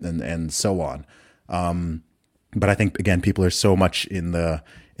content and so on. But I think, again, people are so much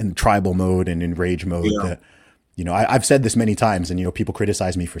in tribal mode and in rage mode that, you know, I've said this many times, and, you know, people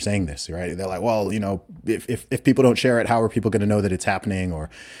criticize me for saying this, right? They're like, well, you know, if people don't share it, how are people going to know that it's happening? Or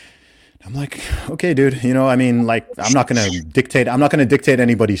I'm like, okay, dude, you know, I mean, like, I'm not going to dictate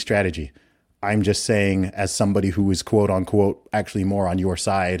anybody's strategy. I'm just saying, as somebody who is quote unquote actually more on your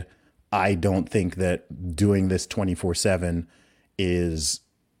side, I don't think that doing this 24/7 is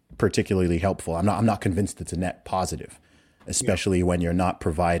particularly helpful. I'm not convinced it's a net positive, especially when you're not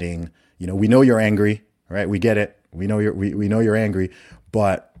providing, you know, we know you're angry, right? We get it. We know you're angry,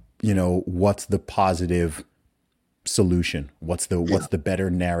 but, you know, what's the positive solution? What's the better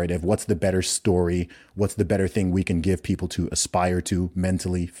narrative? What's the better story? What's the better thing we can give people to aspire to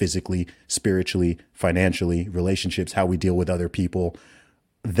mentally, physically, spiritually, financially, relationships, how we deal with other people?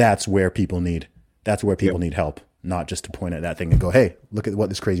 That's where people need help, not just to point at that thing and go, hey, look at what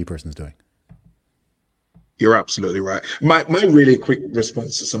this crazy person's doing. You're absolutely right. My really quick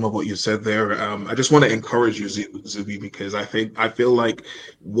response to some of what you said there, I just want to encourage you, Zubi, because I feel like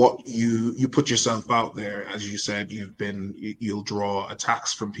what you put yourself out there, as you said, you'll draw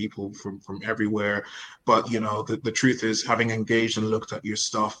attacks from people from everywhere. But, you know, the truth is, having engaged and looked at your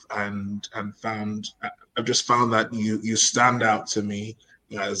stuff and I've just found that you stand out to me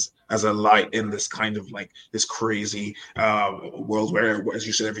as a light in this kind of like this crazy world where, as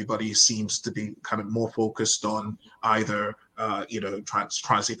you said, everybody seems to be kind of more focused on either trying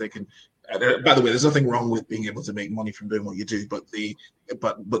to see if they can. By the way, there's nothing wrong with being able to make money from doing what you do,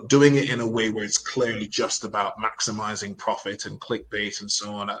 but doing it in a way where it's clearly just about maximizing profit and clickbait and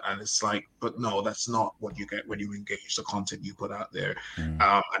so on. And it's like, but no, that's not what you get when you engage the content you put out there.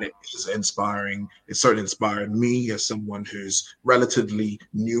 And it is inspiring. It certainly inspired me as someone who's relatively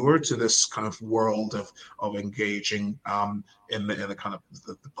newer to this kind of world of engaging in the kind of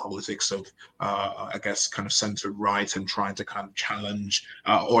the politics of, I guess, kind of center right, and trying to kind of challenge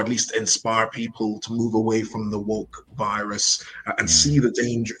or at least inspire people to move away from the woke virus and see the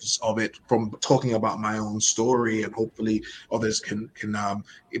dangers of it, from talking about my own story, and hopefully others can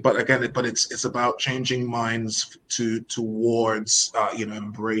but it's about changing minds towards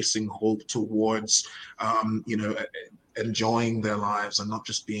embracing hope, towards enjoying their lives and not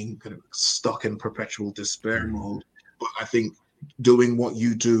just being kind of stuck in perpetual despair mode. But I think doing what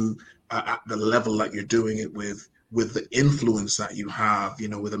you do at the level that you're doing it with the influence that you have,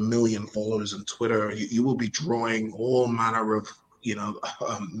 with 1 million followers on Twitter, you will be drawing all manner of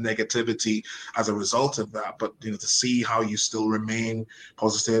negativity as a result of that. But to see how you still remain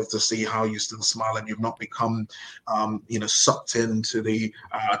positive, to see how you still smile, and you've not become sucked into the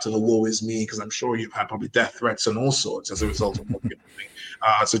woe is me, because I'm sure you've had probably death threats and all sorts as a result of what you're doing.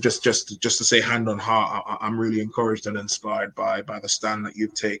 So just to say, hand on heart, I'm really encouraged and inspired by the stand that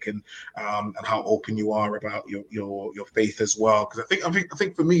you've taken, and how open you are about your faith as well. Because I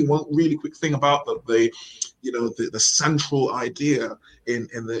think for me, one really quick thing about the central idea in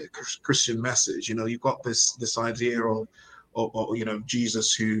the Christian message, you've got this idea of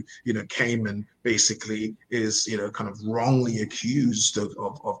Jesus, who came and basically is kind of wrongly accused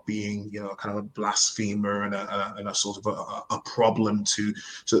of being kind of a blasphemer and a sort of a problem to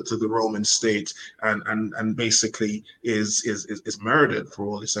the Roman state, and basically is murdered for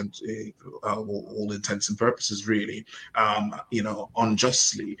all intents and purposes, really,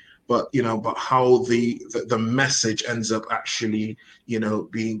 unjustly. But how the message ends up actually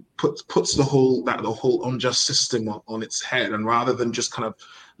being puts the whole unjust system on its head, and rather than just kind of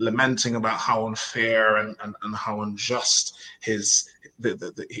lamenting about how unfair and how unjust his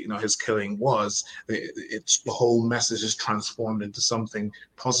killing was, it's the whole message is transformed into something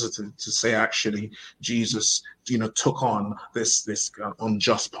positive, to say actually Jesus took on this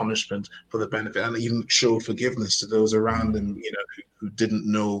unjust punishment for the benefit, and even showed forgiveness to those around him who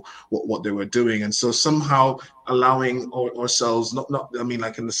didn't know what they were doing. And so somehow allowing ourselves, not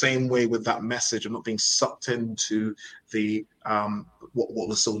like in the same way with that message of not being sucked into the what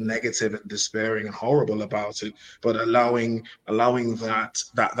was so negative and despairing and horrible about it, but allowing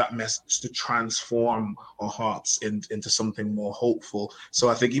that message to transform our hearts into something more hopeful. So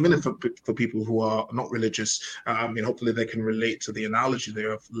I think even if for people who are not religious, hopefully they can relate to the analogy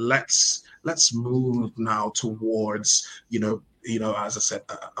there of let's move now towards as I said,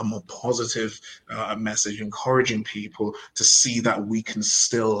 a more positive message, encouraging people to see that we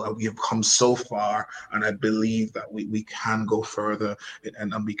have come so far, and I believe that we can go further,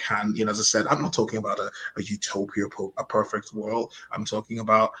 and we can, as I said, I'm not talking about a utopia, a perfect world. I'm talking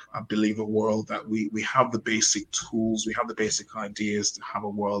about, I believe, a world that we have the basic tools, we have the basic ideas to have a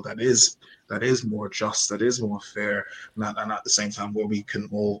world that is more just, that is more fair, and at the same time where we can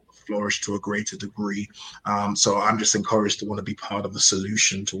all flourish to a greater degree. So I'm just encouraged to want to be part of the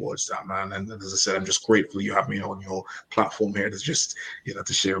solution towards that, man. And as I said, I'm just grateful you have me on your platform here to just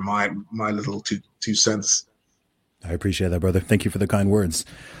to share my little two cents. I appreciate that, brother. Thank you for the kind words.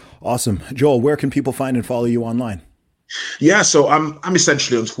 Awesome. Joel, where can people find and follow you online? Yeah, so I'm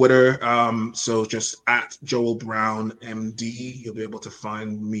essentially on Twitter. So just at Joel Brown MD, you'll be able to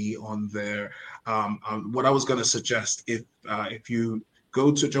find me on there. What I was going to suggest, if you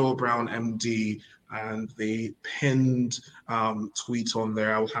go to Joel Brown MD and the pinned tweet on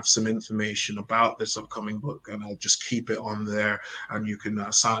there, I will have some information about this upcoming book, and I'll just keep it on there, and you can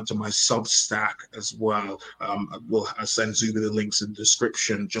sign up to my Substack as well. I'll send Zuby the links in the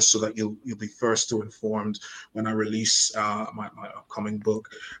description, just so that you'll be first to informed when I release my upcoming book.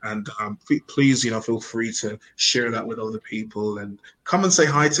 And please, feel free to share that with other people, and come and say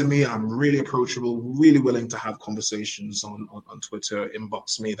hi to me. I'm really approachable, really willing to have conversations on Twitter.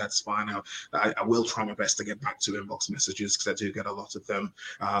 Inbox me, that's fine. I will try my best to get back to inbox messages, because I do get a lot of them.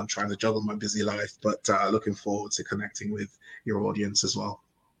 I'm trying to juggle my busy life, but looking forward to connecting with your audience as well.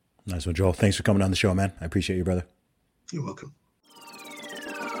 Nice one, Joel. Thanks for coming on the show, man. I appreciate you, brother. You're welcome.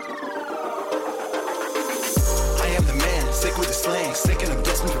 I am the man, sick with the slang, sick and I'm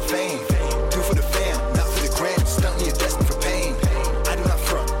destined for fame. Do for the fam, not for the gram, stunt me, you're destined for pain. I do not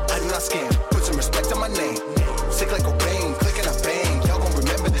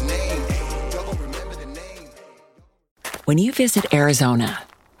When you visit Arizona,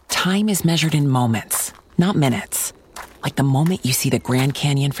 time is measured in moments, not minutes. Like the moment you see the Grand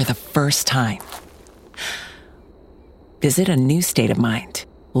Canyon for the first time. Visit a new state of mind.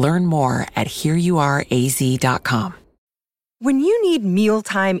 Learn more at hereyouareaz.com. When you need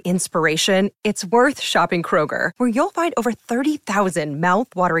mealtime inspiration, it's worth shopping Kroger, where you'll find over 30,000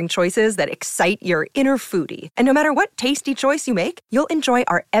 mouth-watering choices that excite your inner foodie. And no matter what tasty choice you make, you'll enjoy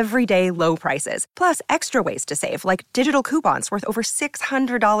our everyday low prices, plus extra ways to save, like digital coupons worth over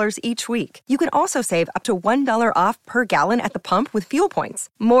 $600 each week. You can also save up to $1 off per gallon at the pump with fuel points.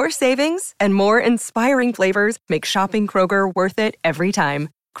 More savings and more inspiring flavors make shopping Kroger worth it every time.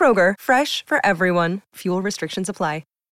 Kroger, fresh for everyone. Fuel restrictions apply.